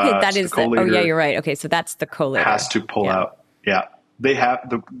 Okay, that is the, oh yeah, you're right. Okay, so that's the collator. Has to pull out. Yeah. They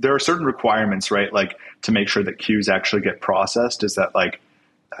have there are certain requirements, right? Like to make sure that queues actually get processed is that like,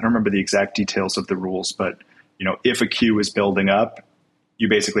 I don't remember the exact details of the rules, but if a queue is building up, you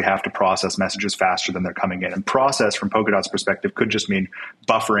basically have to process messages faster than they're coming in. And process from Polkadot's perspective could just mean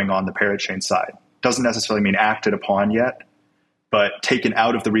buffering on the parachain side. Doesn't necessarily mean acted upon yet, but taken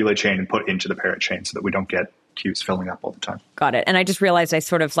out of the relay chain and put into the parachain so that we don't get queues filling up all the time. Got it. And I just realized I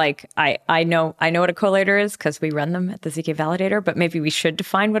sort of like, I know what a collator is because we run them at the ZK Validator, but maybe we should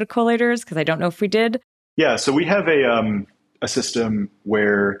define what a collator is because I don't know if we did. Yeah, so we have a system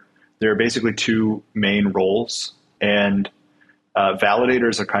where there are basically two main roles, and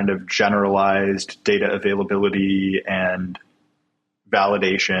validators are kind of generalized data availability and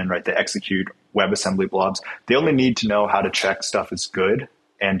validation, right? They execute WebAssembly blobs. They only need to know how to check stuff is good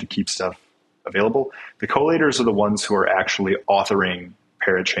and to keep stuff available. The collators are the ones who are actually authoring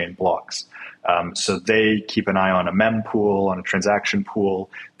parachain blocks. So they keep an eye on a mempool, on a transaction pool.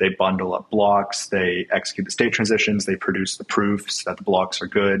 They bundle up blocks. They execute the state transitions. They produce the proofs that the blocks are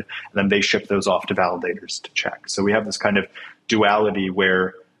good. And then they ship those off to validators to check. So we have this kind of duality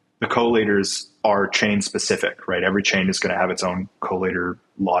where the collators are chain specific, right? Every chain is going to have its own collator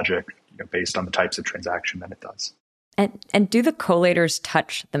logic, based on the types of transaction that it does. And do the collators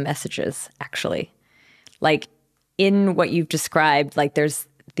touch the messages, actually? Like in what you've described, like there's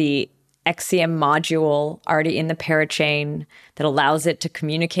the XCM module already in the parachain that allows it to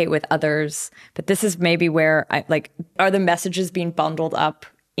communicate with others. But this is maybe where are the messages being bundled up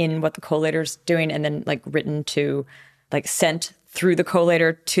in what the collator's doing and then like written to, like sent through the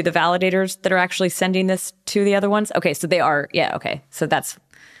collator to the validators that are actually sending this to the other ones? Okay, so they are, yeah, okay. So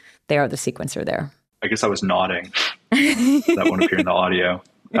they are the sequencer there. I guess I was nodding. That won't appear in the audio.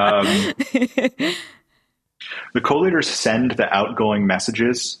 The collators send the outgoing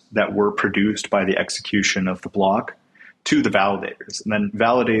messages that were produced by the execution of the block to the validators. And then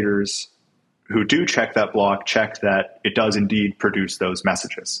validators who do check that block check that it does indeed produce those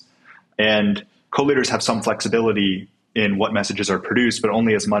messages. And collators have some flexibility in what messages are produced, but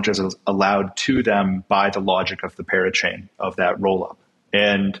only as much as is allowed to them by the logic of the parachain of that rollup.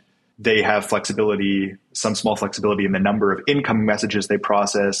 And they have flexibility, some small flexibility in the number of incoming messages they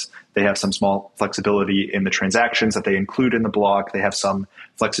process. They have some small flexibility in the transactions that they include in the block. They have some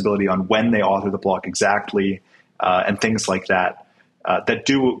flexibility on when they author the block exactly, and things like that, that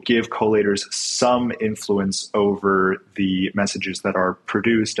do give collators some influence over the messages that are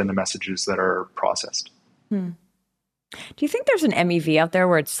produced and the messages that are processed. Do you think there's an MEV out there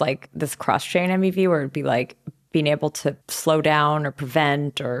where it's like this cross-chain MEV where it'd be like being able to slow down or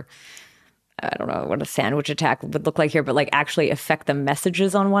prevent, or I don't know what a sandwich attack would look like here, but like actually affect the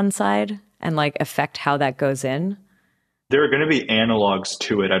messages on one side and like affect how that goes in? There are going to be analogs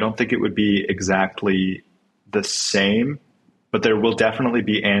to it. I don't think it would be exactly the same, but there will definitely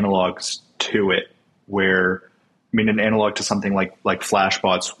be analogs to it where, an analog to something like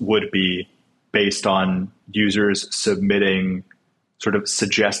Flashbots would be based on users submitting sort of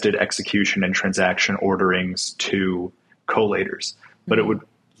suggested execution and transaction orderings to collators. But it would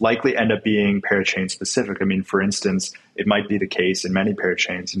likely end up being parachain specific. For instance, it might be the case in many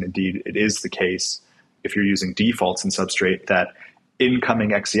parachains, and indeed it is the case if you're using defaults in Substrate, that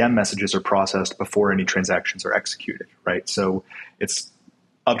incoming XCM messages are processed before any transactions are executed, right? So it's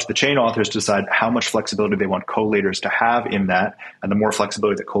up to the chain authors to decide how much flexibility they want collators to have in that. And the more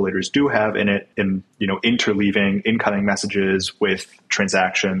flexibility that collators do have in it, in interleaving incoming messages with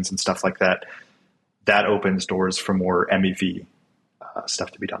transactions and stuff like that, that opens doors for more MEV stuff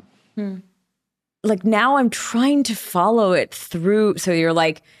to be done. Like now I'm trying to follow it through. So you're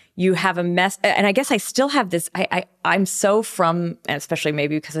like, you have a mess. And I guess I still have this, I'm so from, and especially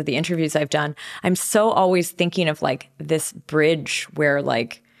maybe because of the interviews I've done, I'm so always thinking of like this bridge where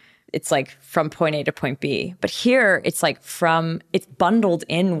like, it's like from point A to point B. But here it's like it's bundled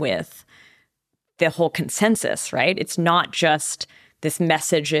in with the whole consensus, right? It's not just this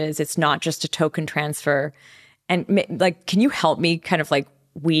messages. It's not just a token transfer. And like, can you help me kind of like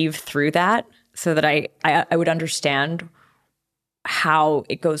weave through that so that I would understand how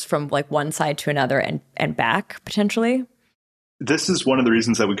it goes from like one side to another and back potentially? This is one of the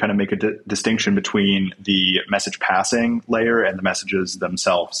reasons that we kind of make a distinction between the message passing layer and the messages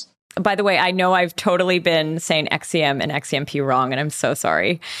themselves. By the way, I know I've totally been saying XCM and XCMP wrong, and I'm so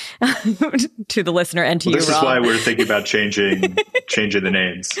sorry to the listener and to you, Rob. This is why we're thinking about changing the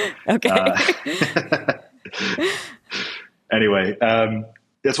names. Okay. Anyway,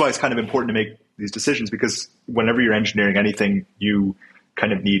 that's why it's kind of important to make these decisions, because whenever you're engineering anything, you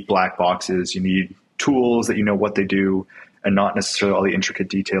kind of need black boxes. You need tools that you know what they do and not necessarily all the intricate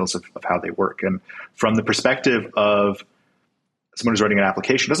details of how they work. And from the perspective of someone who's writing an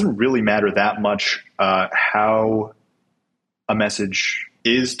application, it doesn't really matter that much how a message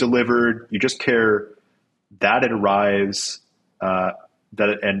is delivered. You just care that it arrives,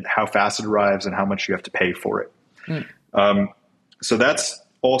 and how fast it arrives and how much you have to pay for it. So that's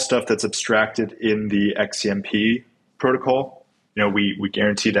all stuff that's abstracted in the XCMP protocol. we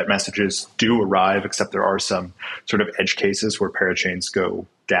guarantee that messages do arrive, except there are some sort of edge cases where parachains go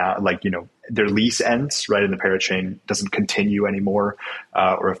down, like, their lease ends, right? And the parachain doesn't continue anymore.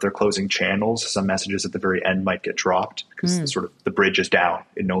 Or if they're closing channels, some messages at the very end might get dropped because the bridge is down.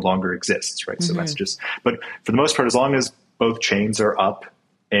 It no longer exists, right? So messages, but for the most part, as long as both chains are up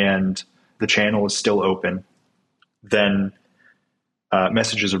and the channel is still open, then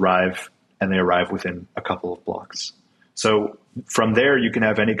messages arrive, and they arrive within a couple of blocks. So from there, you can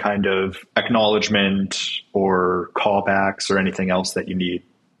have any kind of acknowledgement or callbacks or anything else that you need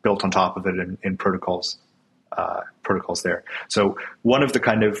built on top of it in protocols there. So one of the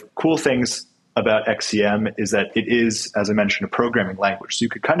kind of cool things about XCM is that it is, as I mentioned, a programming language. So you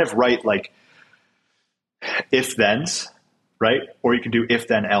could kind of write like if-thens, right? Or you can do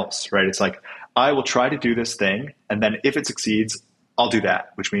if-then-else, right? It's like, I will try to do this thing, and then if it succeeds, I'll do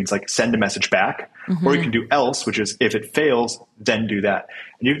that, which means like send a message back. Or you can do else, which is if it fails, then do that.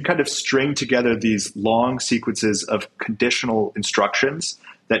 And you can kind of string together these long sequences of conditional instructions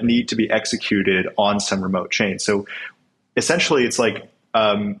that need to be executed on some remote chain. So essentially, it's like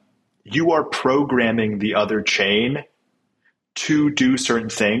you are programming the other chain to do certain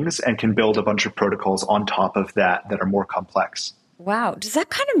things and can build a bunch of protocols on top of that are more complex. Wow. Does that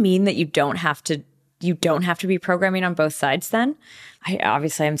kind of mean that you don't have to be programming on both sides then?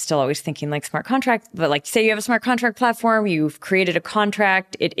 I'm still always thinking like smart contract, but like say you have a smart contract platform, you've created a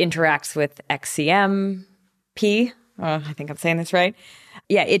contract, it interacts with XCMP. I think I'm saying this right.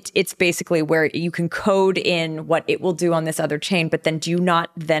 Yeah, it's basically where you can code in what it will do on this other chain, but then do you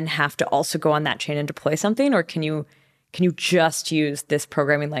not then have to also go on that chain and deploy something? Or can you just use this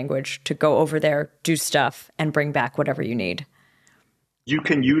programming language to go over there, do stuff, and bring back whatever you need? You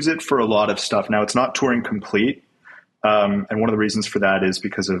can use it for a lot of stuff. Now, it's not Turing complete. And one of the reasons for that is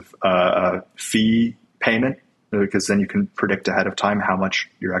because of fee payment, because then you can predict ahead of time how much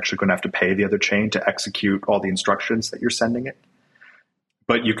you're actually going to have to pay the other chain to execute all the instructions that you're sending it.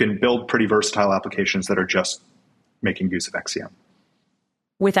 But you can build pretty versatile applications that are just making use of XCM.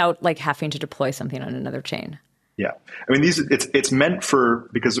 Without like having to deploy something on another chain. Yeah. I mean, it's meant for,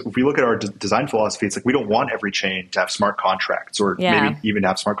 because if we look at our design philosophy, it's like we don't want every chain to have smart contracts or maybe even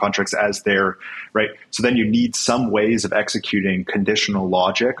have smart contracts as their, right? So then you need some ways of executing conditional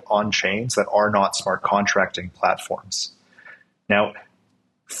logic on chains that are not smart contracting platforms. Now,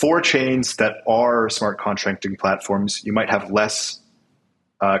 for chains that are smart contracting platforms, you might have less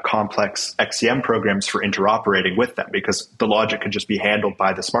complex XCM programs for interoperating with them because the logic can just be handled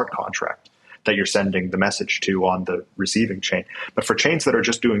by the smart contract that you're sending the message to on the receiving chain. But for chains that are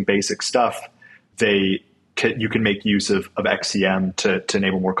just doing basic stuff, you can make use of XCM to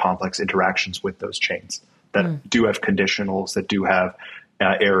enable more complex interactions with those chains that do have conditionals, that do have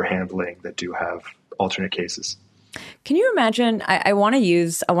error handling, that do have alternate cases. Can you imagine, I want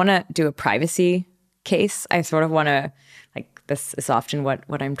to do a privacy case. I sort of want to, like, this is often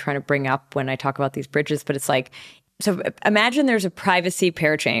what I'm trying to bring up when I talk about these bridges, but it's like, so imagine there's a privacy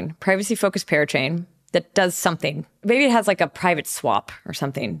focused parachain that does something. Maybe it has like a private swap or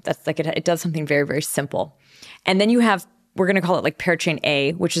something. That's like it does something very, very simple. And then you have, we're going to call it like parachain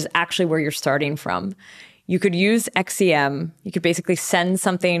A, which is actually where you're starting from. You could use XCM. You could basically send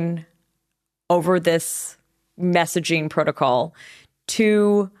something over this messaging protocol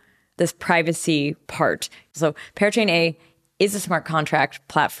to this privacy part. So parachain A is a smart contract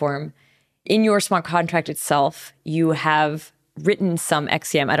platform. In your smart contract itself, you have written some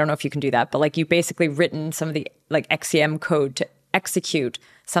XCM. I don't know if you can do that, but like you basically written some of the like XCM code to execute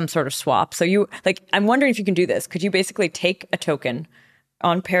some sort of swap. So you like, I'm wondering if you can do this. Could you basically take a token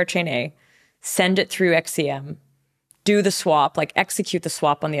on parachain A, send it through XCM, do the swap, like execute the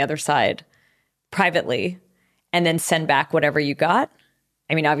swap on the other side privately, and then send back whatever you got?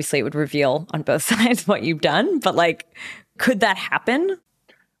 I mean, obviously it would reveal on both sides what you've done, but like, could that happen?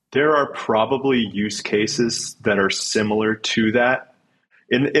 There are probably use cases that are similar to that.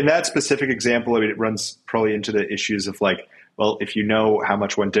 In that specific example, I mean, it runs probably into the issues of like, well, if you know how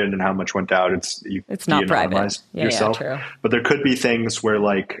much went in and how much went out, it's not private yourself. Yeah, true. But there could be things where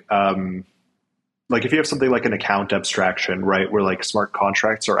like if you have something like an account abstraction, right, where like smart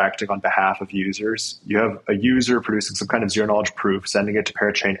contracts are acting on behalf of users, you have a user producing some kind of zero knowledge proof, sending it to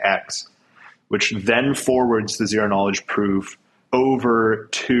parachain X, which then forwards the zero knowledge proof over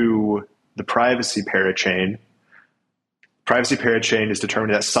to the privacy parachain. Privacy parachain is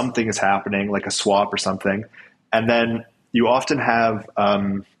determined that something is happening, like a swap or something. And then you often have,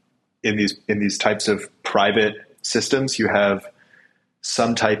 in these types of private systems, you have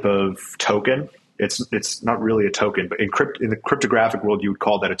some type of token. It's not really a token, but in the cryptographic world, you would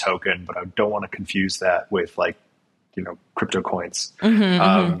call that a token, but I don't want to confuse that with like crypto coins.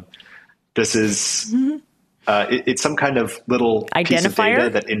 This is it's some kind of little piece of data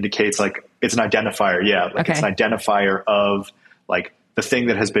that indicates like it's an identifier. Yeah, like it's an identifier of like the thing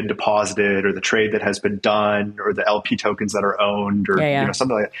that has been deposited or the trade that has been done or the LP tokens that are owned or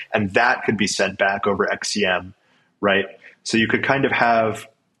something like that. And that could be sent back over XCM, right? So you could kind of have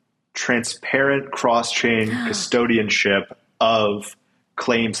transparent cross-chain custodianship of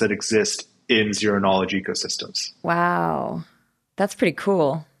claims that exist in zero-knowledge ecosystems. Wow. That's pretty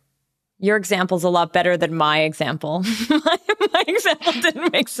cool. Your example's a lot better than my example. my example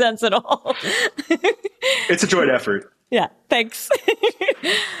didn't make sense at all. It's a joint effort. Yeah, thanks.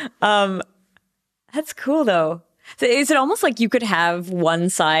 That's cool, though. So is it almost like you could have one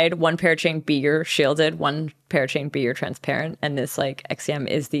side, one parachain be your shielded, one parachain be your transparent, and this like XCM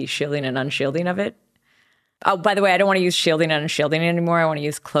is the shielding and unshielding of it? Oh, by the way, I don't want to use shielding and unshielding anymore. I want to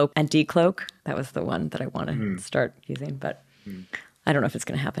use cloak and decloak. That was the one that I want to start using, but I don't know if it's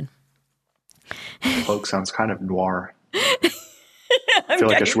going to happen. Cloak sounds kind of noir. I feel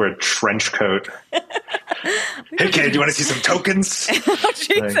like I should wear a trench coat. Hey, kid, do you want to see some tokens? Oh,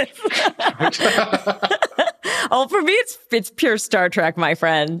 Jesus. Oh, for me, it's pure Star Trek, my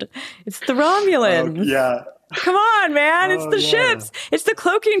friend. It's the Romulans. Oh, yeah. Come on, man. It's the ships. It's the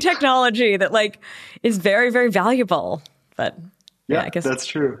cloaking technology that like is very, very valuable. But yeah, I guess that's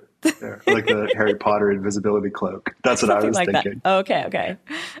true. Yeah, like the Harry Potter invisibility cloak. That's what I was thinking. That. Okay.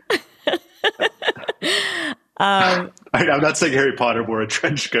 I'm not saying Harry Potter wore a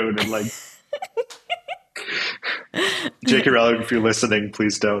trench coat and like J.K. Rowling, if you're listening,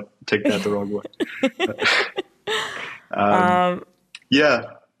 please don't take that the wrong way. Yeah,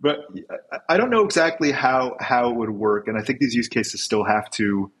 but I don't know exactly how it would work, and I think these use cases still have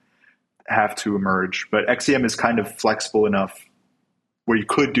to emerge. But XCM is kind of flexible enough where you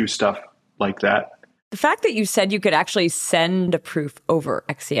could do stuff like that. The fact that you said you could actually send a proof over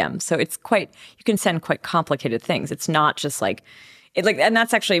XCM, so it's you can send quite complicated things. It's not just like, and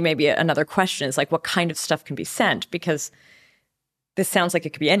that's actually maybe another question is like, what kind of stuff can be sent? Because this sounds like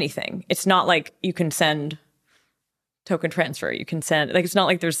it could be anything. It's not like you can send token transfer. You can send, like, it's not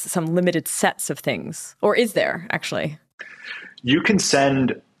like there's some limited sets of things. Or is there actually? You can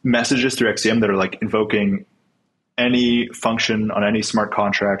send messages through XCM that are like invoking any function on any smart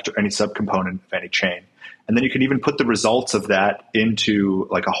contract or any subcomponent of any chain. And then you can even put the results of that into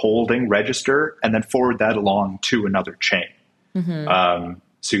like a holding register and then forward that along to another chain. So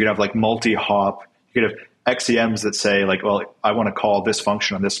you could have like multi-hop, you could have XCMs that say like, well, I want to call this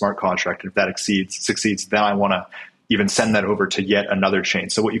function on this smart contract. And if that succeeds, then I want to even send that over to yet another chain.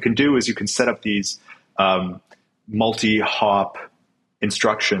 So what you can do is you can set up these multi-hop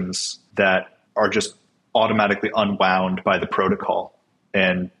instructions that are just automatically unwound by the protocol.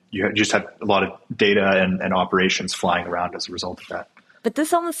 And you just have a lot of data and operations flying around as a result of that. But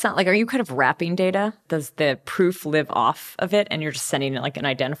this almost sounds like, are you kind of wrapping data? Does the proof live off of it and you're just sending it like an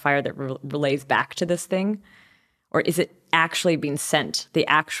identifier that relays back to this thing? Or is it actually being sent, the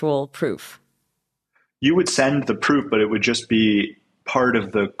actual proof? You would send the proof, but it would just be part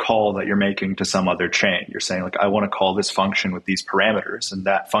of the call that you're making to some other chain. You're saying like, I want to call this function with these parameters. And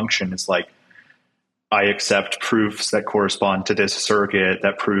that function is like, I accept proofs that correspond to this circuit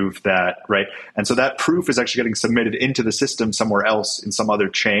that prove that, right? And so that proof is actually getting submitted into the system somewhere else in some other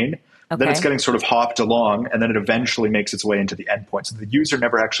chain. Okay. Then it's getting sort of hopped along, and then it eventually makes its way into the endpoint. So the user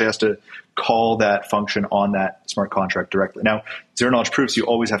never actually has to call that function on that smart contract directly. Now, zero-knowledge proofs, you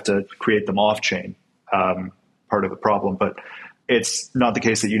always have to create them off-chain, part of the problem. But it's not the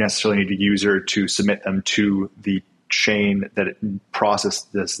case that you necessarily need a user to submit them to the chain that it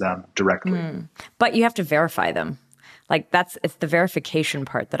processes them directly. But you have to verify them. Like it's the verification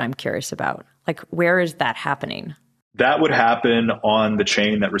part that I'm curious about. Like, where is that happening? That would happen on the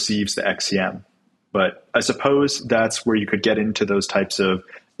chain that receives the XCM. But I suppose that's where you could get into those types of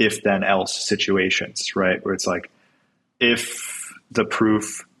if then else situations, right? Where it's like, if the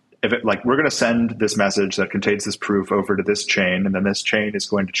proof, we're going to send this message that contains this proof over to this chain, and then this chain is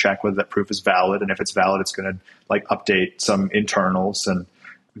going to check whether that proof is valid. And if it's valid, it's going to like update some internals. And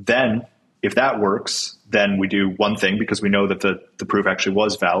then if that works, then we do one thing because we know that the proof actually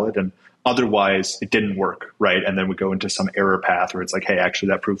was valid, and otherwise it didn't work, right? And then we go into some error path where it's like, hey, actually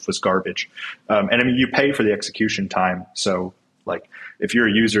that proof was garbage. And I mean, you pay for the execution time. So like if you're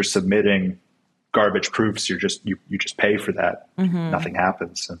a user submitting garbage proofs, you just pay for that. Nothing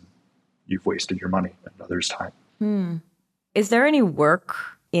happens, and you've wasted your money and others' time. Is there any work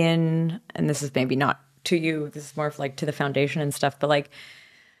and this is maybe not to you, this is more of like to the foundation and stuff, but like,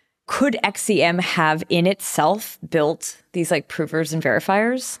 could XCM have in itself built these like provers and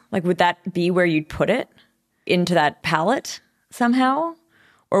verifiers? Like, would that be where you'd put it? into that palette somehow?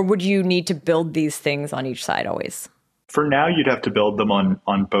 Or would you need to build these things on each side always? For now, you'd have to build them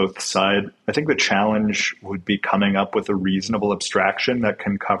on both sides. I think the challenge would be coming up with a reasonable abstraction that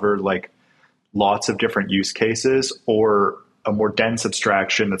can cover like lots of different use cases, or a more dense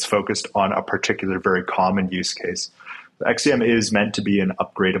abstraction that's focused on a particular very common use case. XCM is meant to be an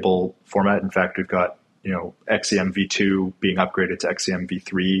upgradable format. In fact, we've got XCM v2 being upgraded to XCM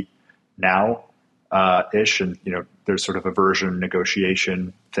v3 now ish, and there's sort of a version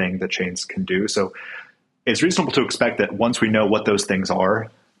negotiation thing that chains can do. So it's reasonable to expect that once we know what those things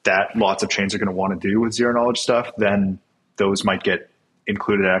are, that lots of chains are going to want to do with zero knowledge stuff, then those might get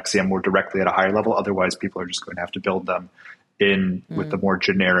included at XCM more directly at a higher level. Otherwise, people are just going to have to build them in with the more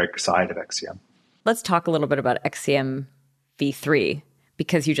generic side of XCM. Let's talk a little bit about XCM v3,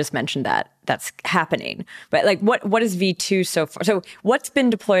 because you just mentioned that that's happening. But like, what is v2 so far? So what's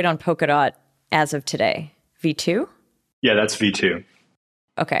been deployed on Polkadot as of today? V2? Yeah, that's v2.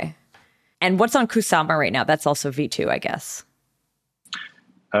 Okay. And what's on Kusama right now? That's also v2, I guess.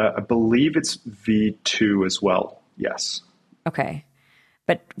 I believe it's v2 as well. Yes. Okay.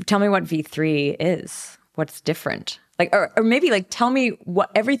 But tell me what v3 is. What's different? Like, or maybe like tell me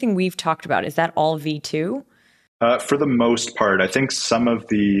what everything we've talked about, is that all v2? For the most part, I think some of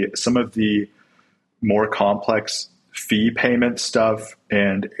the more complex fee payment stuff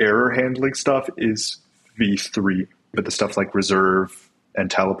and error handling stuff is v3, but the stuff like reserve and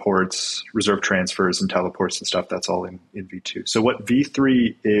teleports, reserve transfers and teleports and stuff, that's all in v2. So what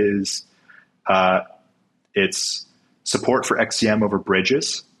v3 is, it's support for XCM over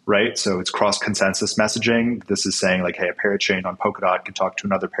bridges, right? So it's cross-consensus messaging. This is saying like, hey, a parachain on Polkadot can talk to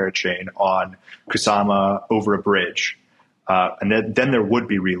another parachain on Kusama over a bridge. And then there would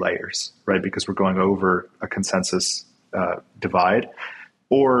be relayers, right? Because we're going over a consensus divide.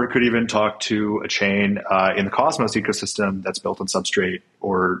 Or it could even talk to a chain in the Cosmos ecosystem that's built on Substrate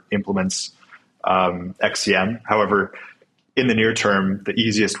or implements XCM. However, in the near term, the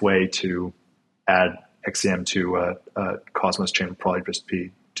easiest way to add XCM to a Cosmos chain would probably just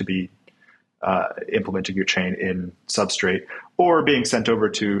be to be implementing your chain in Substrate or being sent over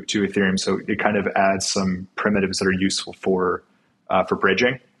to Ethereum. So it kind of adds some primitives that are useful for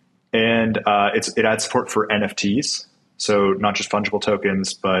bridging. And it adds support for NFTs. So not just fungible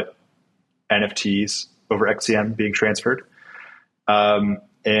tokens, but NFTs over XCM being transferred. And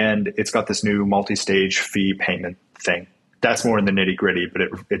it's got this new multi-stage fee payment thing. That's more in the nitty gritty, but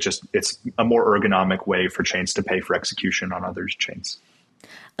it's a more ergonomic way for chains to pay for execution on others' chains.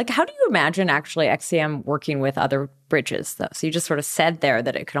 Like, how do you imagine actually XCM working with other bridges, though? So you just sort of said there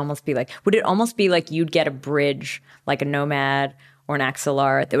that it could almost be like, would it almost be like you'd get a bridge like a Nomad or an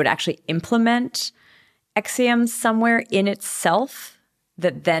Axelar that would actually implement XCM somewhere in itself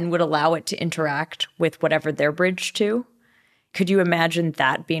that then would allow it to interact with whatever they're bridged to? Could you imagine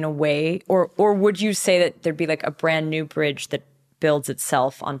that being a way, or would you say that there'd be like a brand new bridge that builds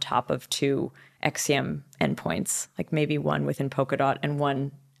itself on top of two XCM endpoints, like maybe one within Polkadot and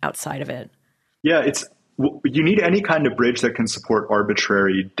one outside of it? Yeah, you need any kind of bridge that can support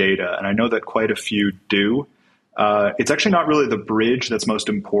arbitrary data, and I know that quite a few do. It's actually not really the bridge that's most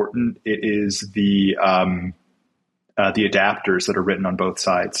important. It is the adapters that are written on both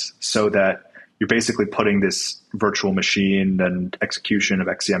sides, so that you're basically putting this virtual machine and execution of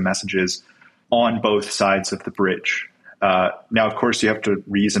XCM messages on both sides of the bridge. Now, of course, you have to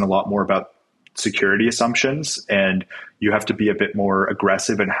reason a lot more about security assumptions, and you have to be a bit more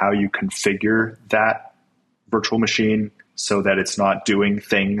aggressive in how you configure that virtual machine so that it's not doing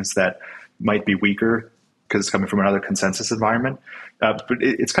things that might be weaker because it's coming from another consensus environment. But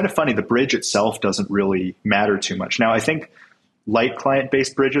it's kind of funny. The bridge itself doesn't really matter too much. Now, I think light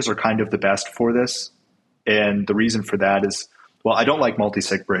client-based bridges are kind of the best for this. And the reason for that is, well, I don't like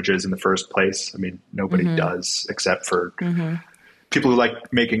multi-sig bridges in the first place. I mean, nobody does except for people who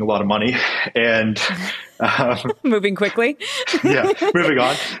like making a lot of money and moving quickly. Yeah, moving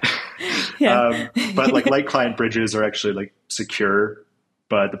on. Yeah. But like light client bridges are actually like secure,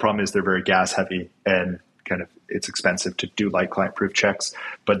 but the problem is they're very gas heavy and kind of it's expensive to do light client proof checks.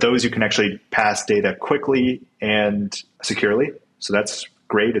 But those you can actually pass data quickly and securely. So that's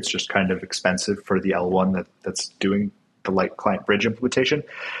great. It's just kind of expensive for the L1 that's doing the light client bridge implementation.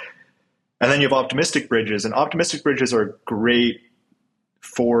 And then you have optimistic bridges, and optimistic bridges are great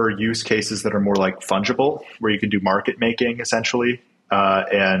for use cases that are more like fungible, where you can do market making essentially,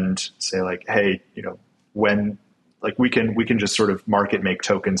 and say like, hey, when like we can just sort of market make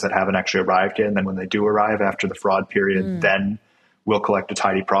tokens that haven't actually arrived yet, and then when they do arrive after the fraud period, then we'll collect a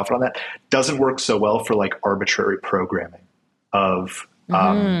tidy profit on that. Doesn't work so well for like arbitrary programming of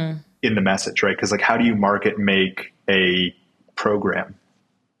in the message, right? Because like, how do you market make a program?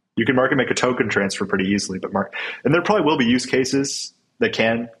 You can market make a token transfer pretty easily, but and there probably will be use cases that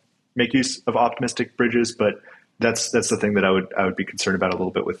can make use of optimistic bridges, but that's the thing that I would be concerned about a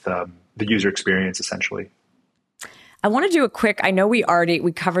little bit with the user experience, essentially. I want to do a quick, I know we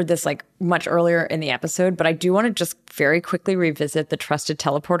covered this like much earlier in the episode, but I do want to just very quickly revisit the trusted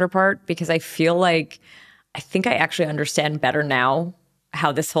teleporter part, because I feel like I think I actually understand better now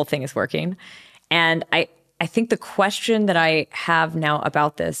how this whole thing is working. And I think the question that I have now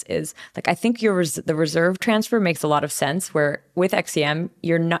about this is, like, I think the reserve transfer makes a lot of sense, where with XCM,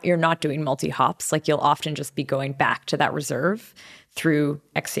 you're not doing multi-hops. Like, you'll often just be going back to that reserve through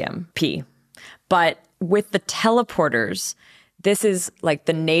XCMP. But with the teleporters, this is like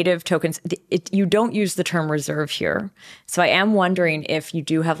the native tokens. You don't use the term reserve here. So I am wondering if you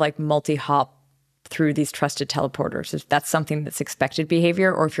do have like multi-hop through these trusted teleporters, if that's something that's expected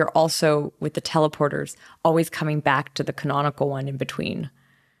behavior, or if you're also, with the teleporters, always coming back to the canonical one in between.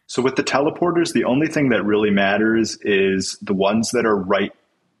 So with the teleporters, the only thing that really matters is the ones that are right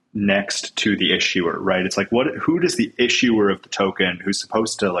next to the issuer, right? It's like, who does the issuer of the token, who's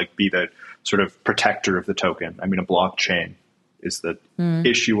supposed to like be the sort of protector of the token? I mean, a blockchain is the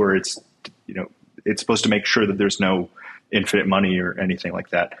issuer. It's, it's supposed to make sure that there's no infinite money or anything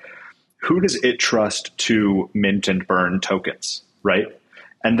like that. Who does it trust to mint and burn tokens, right?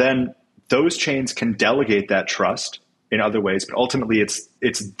 And then those chains can delegate that trust in other ways, but ultimately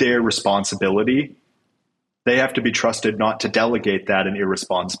it's their responsibility. They have to be trusted not to delegate that in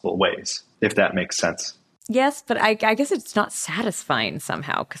irresponsible ways, if that makes sense. Yes, but I guess it's not satisfying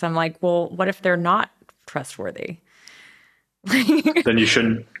somehow, because I'm like, well, what if they're not trustworthy? Then you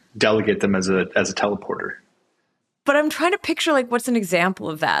shouldn't delegate them as a teleporter. But I'm trying to picture, like, what's an example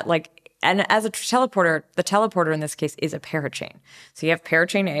of that? Like, and as a teleporter, the teleporter in this case is a parachain. So you have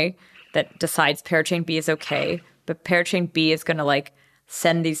parachain A that decides parachain B is okay, but parachain B is going to like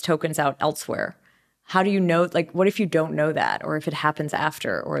send these tokens out elsewhere. How do you know, like, what if you don't know that? Or if it happens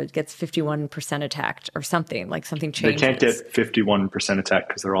after, or it gets 51% attacked or something, like something changes? They can't get 51% attacked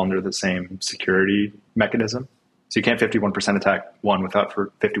because they're all under the same security mechanism. So you can't 51% attack one without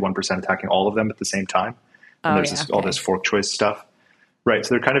 51% attacking all of them at the same time. And there's all this fork choice stuff. Right.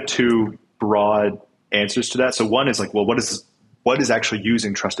 So there are kind of two broad answers to that. So one is like, well, what is actually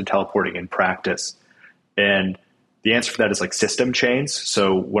using trusted teleporting in practice? And the answer for that is like system chains.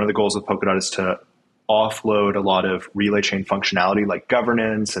 So one of the goals of Polkadot is to offload a lot of relay chain functionality like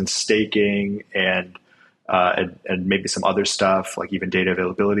governance and staking and maybe some other stuff like even data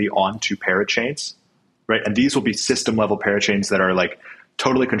availability onto parachains. Right. And these will be system level parachains that are like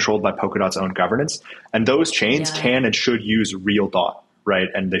totally controlled by Polkadot's own governance. And those chains can and should use real DOT. Right.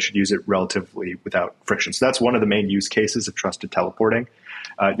 And they should use it relatively without friction. So that's one of the main use cases of trusted teleporting.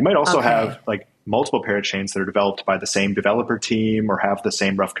 You might also have like multiple parachains that are developed by the same developer team or have the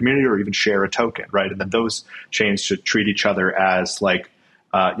same rough community or even share a token. Right. And then those chains should treat each other as like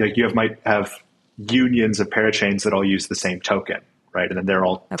might have unions of parachains that all use the same token. Right. And then they're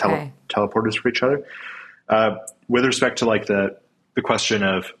all teleporters for each other. With respect to like the question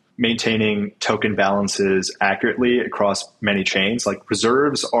of maintaining token balances accurately across many chains, like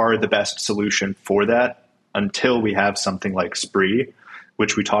reserves are the best solution for that until we have something like Spree,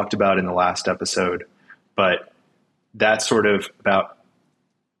 which we talked about in the last episode. But that's sort of about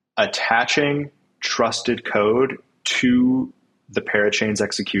attaching trusted code to the parachain's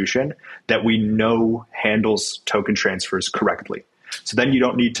execution that we know handles token transfers correctly. So then you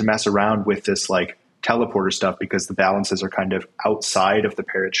don't need to mess around with this like teleporter stuff because the balances are kind of outside of the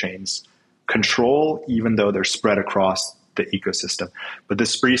parachain's control, even though they're spread across the ecosystem. But the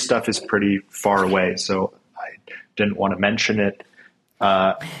Spree stuff is pretty far away, so I didn't want to mention it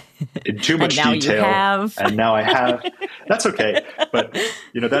in too much detail. And now I have. That's okay, but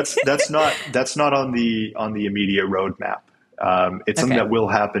that's not on the immediate roadmap. It's something that will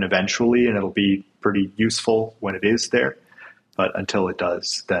happen eventually, and it'll be pretty useful when it is there. But until it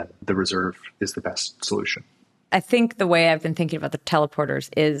does, then the reserve is the best solution. I think the way I've been thinking about the teleporters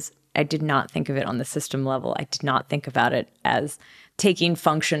is I did not think of it on the system level. I did not think about it as taking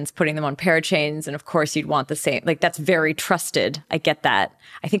functions, putting them on parachains. And of course, you'd want the same. Like, that's very trusted. I get that.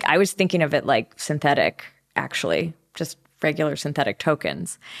 I think I was thinking of it like synthetic, actually, just regular synthetic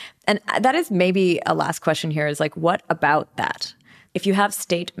tokens. And that is maybe a last question here is like, what about that? If you have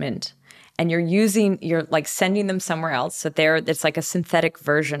statement and you're like sending them somewhere else. So it's like a synthetic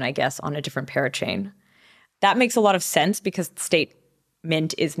version, I guess, on a different parachain. That makes a lot of sense because state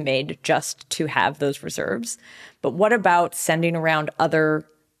mint is made just to have those reserves. But what about sending around other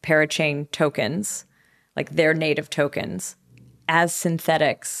parachain tokens, like their native tokens, as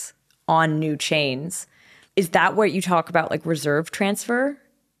synthetics on new chains. Is that what you talk about, like reserve transfer?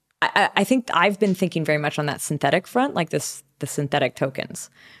 I think I've been thinking very much on that synthetic front, like the synthetic tokens,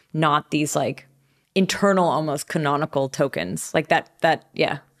 not these like internal, almost canonical tokens like that.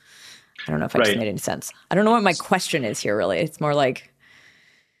 Yeah. I don't know if I just made any sense. I don't know what my question is here, really. It's more like.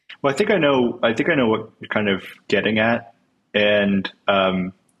 Well, I think I know what you're kind of getting at. And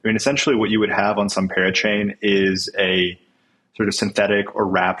essentially what you would have on some parachain is a sort of synthetic or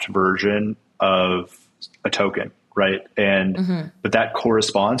wrapped version of a token, right? And but that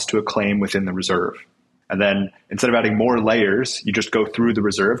corresponds to a claim within the reserve. And then instead of adding more layers, you just go through the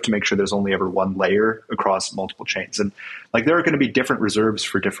reserve to make sure there's only ever one layer across multiple chains. And like there are going to be different reserves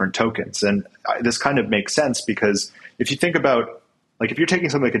for different tokens. And this kind of makes sense because if you think about, like if you're taking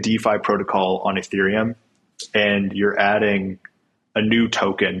something like a DeFi protocol on Ethereum and you're adding a new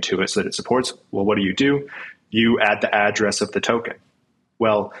token to it so that it supports, well, what do? You add the address of the token.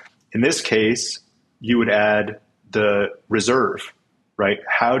 Well, in this case, you would add the reserve, right?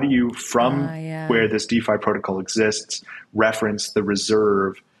 How do you, from where this DeFi protocol exists, reference the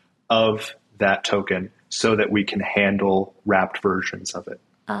reserve of that token so that we can handle wrapped versions of it?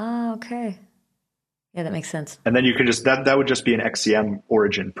 Okay. Yeah, that makes sense. And then you can just, that would just be an XCM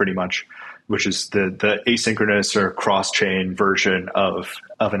origin pretty much, which is the asynchronous or cross-chain version of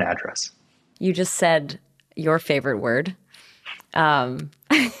an address. You just said your favorite word.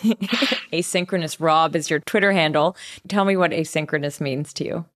 Asynchronous. Rob is your Twitter handle. Tell me what asynchronous means to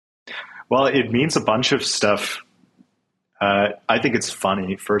you. Well, it means a bunch of stuff. I think it's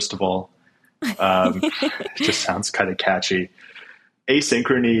funny, first of all. It just sounds kind of catchy.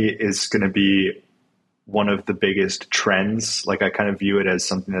 Asynchrony is going to be one of the biggest trends. Like I kind of view it as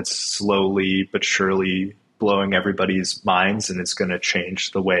something that's slowly but surely blowing everybody's minds, and it's going to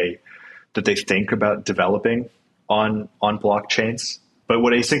change the way that they think about developing on blockchains. But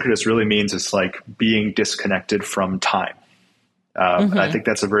what asynchronous really means is like being disconnected from time. I think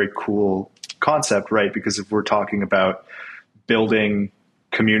that's a very cool concept, right? Because if we're talking about building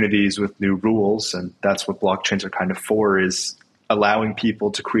communities with new rules, and that's what blockchains are kind of for, is allowing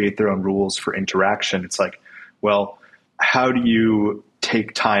people to create their own rules for interaction. It's like, well, how do you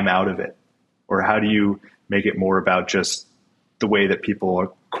take time out of it? Or how do you make it more about just the way that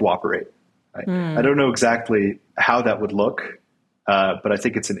people cooperate? Right? I don't know exactly how that would look, but I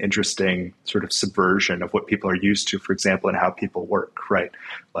think it's an interesting sort of subversion of what people are used to, for example, and how people work, right?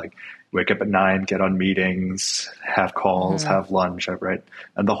 Like wake up at 9, get on meetings, have calls, have lunch, right?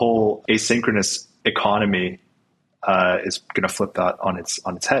 And the whole asynchronous economy is going to flip that on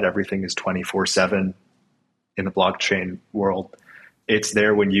its head. Everything is 24/7 in the blockchain world. It's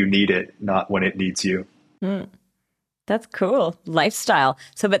there when you need it, not when it needs you. That's cool. Lifestyle.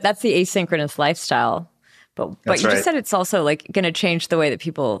 So, but that's the asynchronous lifestyle. But you just said it's also like going to change the way that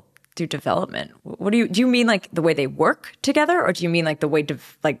people do development. What do you mean like the way they work together, or do you mean like the way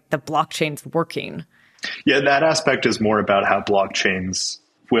like the blockchain's working? Yeah, that aspect is more about how blockchains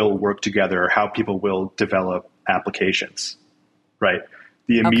will work together, or how people will develop applications, right?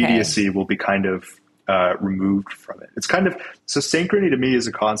 The immediacy will be kind of removed from it. It's kind of, so synchrony to me is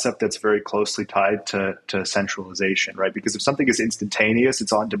a concept that's very closely tied to centralization, right? Because if something is instantaneous,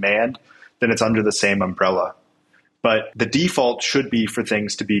 it's on demand, then it's under the same umbrella. But the default should be for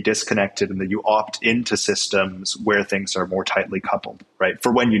things to be disconnected, and that you opt into systems where things are more tightly coupled, right?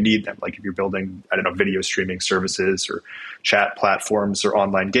 For when you need them. Like if you're building, I don't know, video streaming services or chat platforms or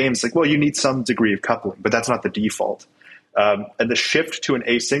online games, like, well, you need some degree of coupling, but that's not the default. And the shift to an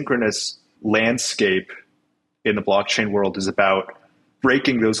asynchronous landscape in the blockchain world is about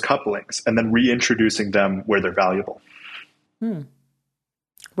breaking those couplings and then reintroducing them where they're valuable.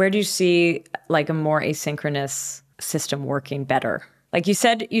 Where do you see like a more asynchronous system working better? Like you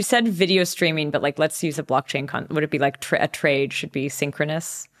said video streaming, but like let's use a blockchain. Would it be like a trade should be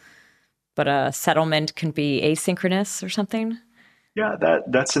synchronous, but a settlement can be asynchronous or something? Yeah,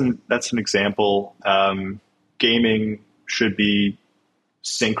 that's an example. Gaming should be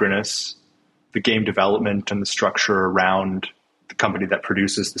synchronous. The game development and the structure around the company that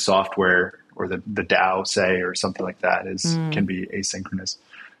produces the software, or the DAO, say, or something like that, can be asynchronous,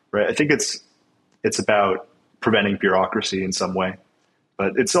 right? I think it's about preventing bureaucracy in some way,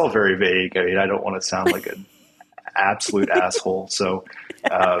 but it's all very vague. I mean, I don't want to sound like an absolute asshole, so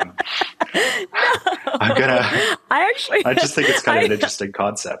I'm gonna. I just think it's kind of an interesting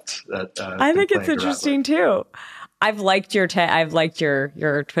concept. I think it's interesting too. I've liked your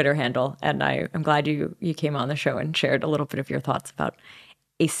Twitter handle, and I'm glad you came on the show and shared a little bit of your thoughts about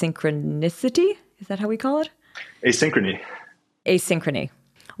asynchronicity. Is that how we call it? Asynchrony.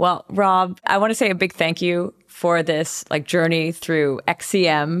 Well, Rob, I want to say a big thank you for this like journey through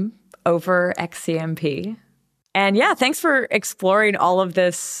XCM. over XCMP. And yeah, thanks for exploring all of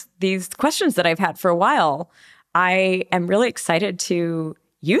these questions that I've had for a while. I am really excited to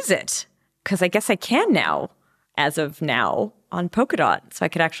use it because I guess I can now, as of now, on Polkadot. So I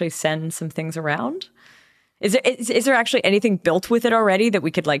could actually send some things around. Is there actually anything built with it already that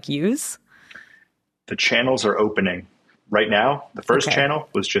we could use? The channels are opening right now. The first channel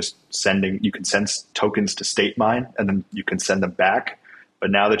was just you can send tokens to StateMine and then you can send them back. But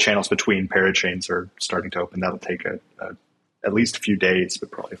now the channels between parachains are starting to open. That'll take at least a few days,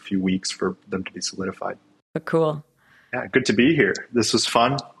 but probably a few weeks for them to be solidified. But cool. Yeah, good to be here. This was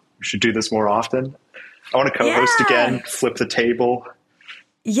fun. We should do this more often. I want to co-host again, flip the table.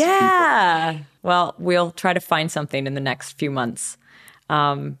 Yeah. Well, we'll try to find something in the next few months.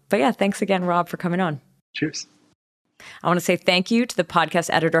 But yeah, thanks again, Rob, for coming on. Cheers. I want to say thank you to the podcast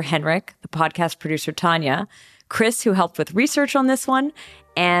editor, Henrik, the podcast producer, Tanya, Chris, who helped with research on this one,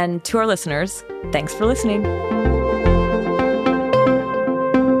 and to our listeners, thanks for listening.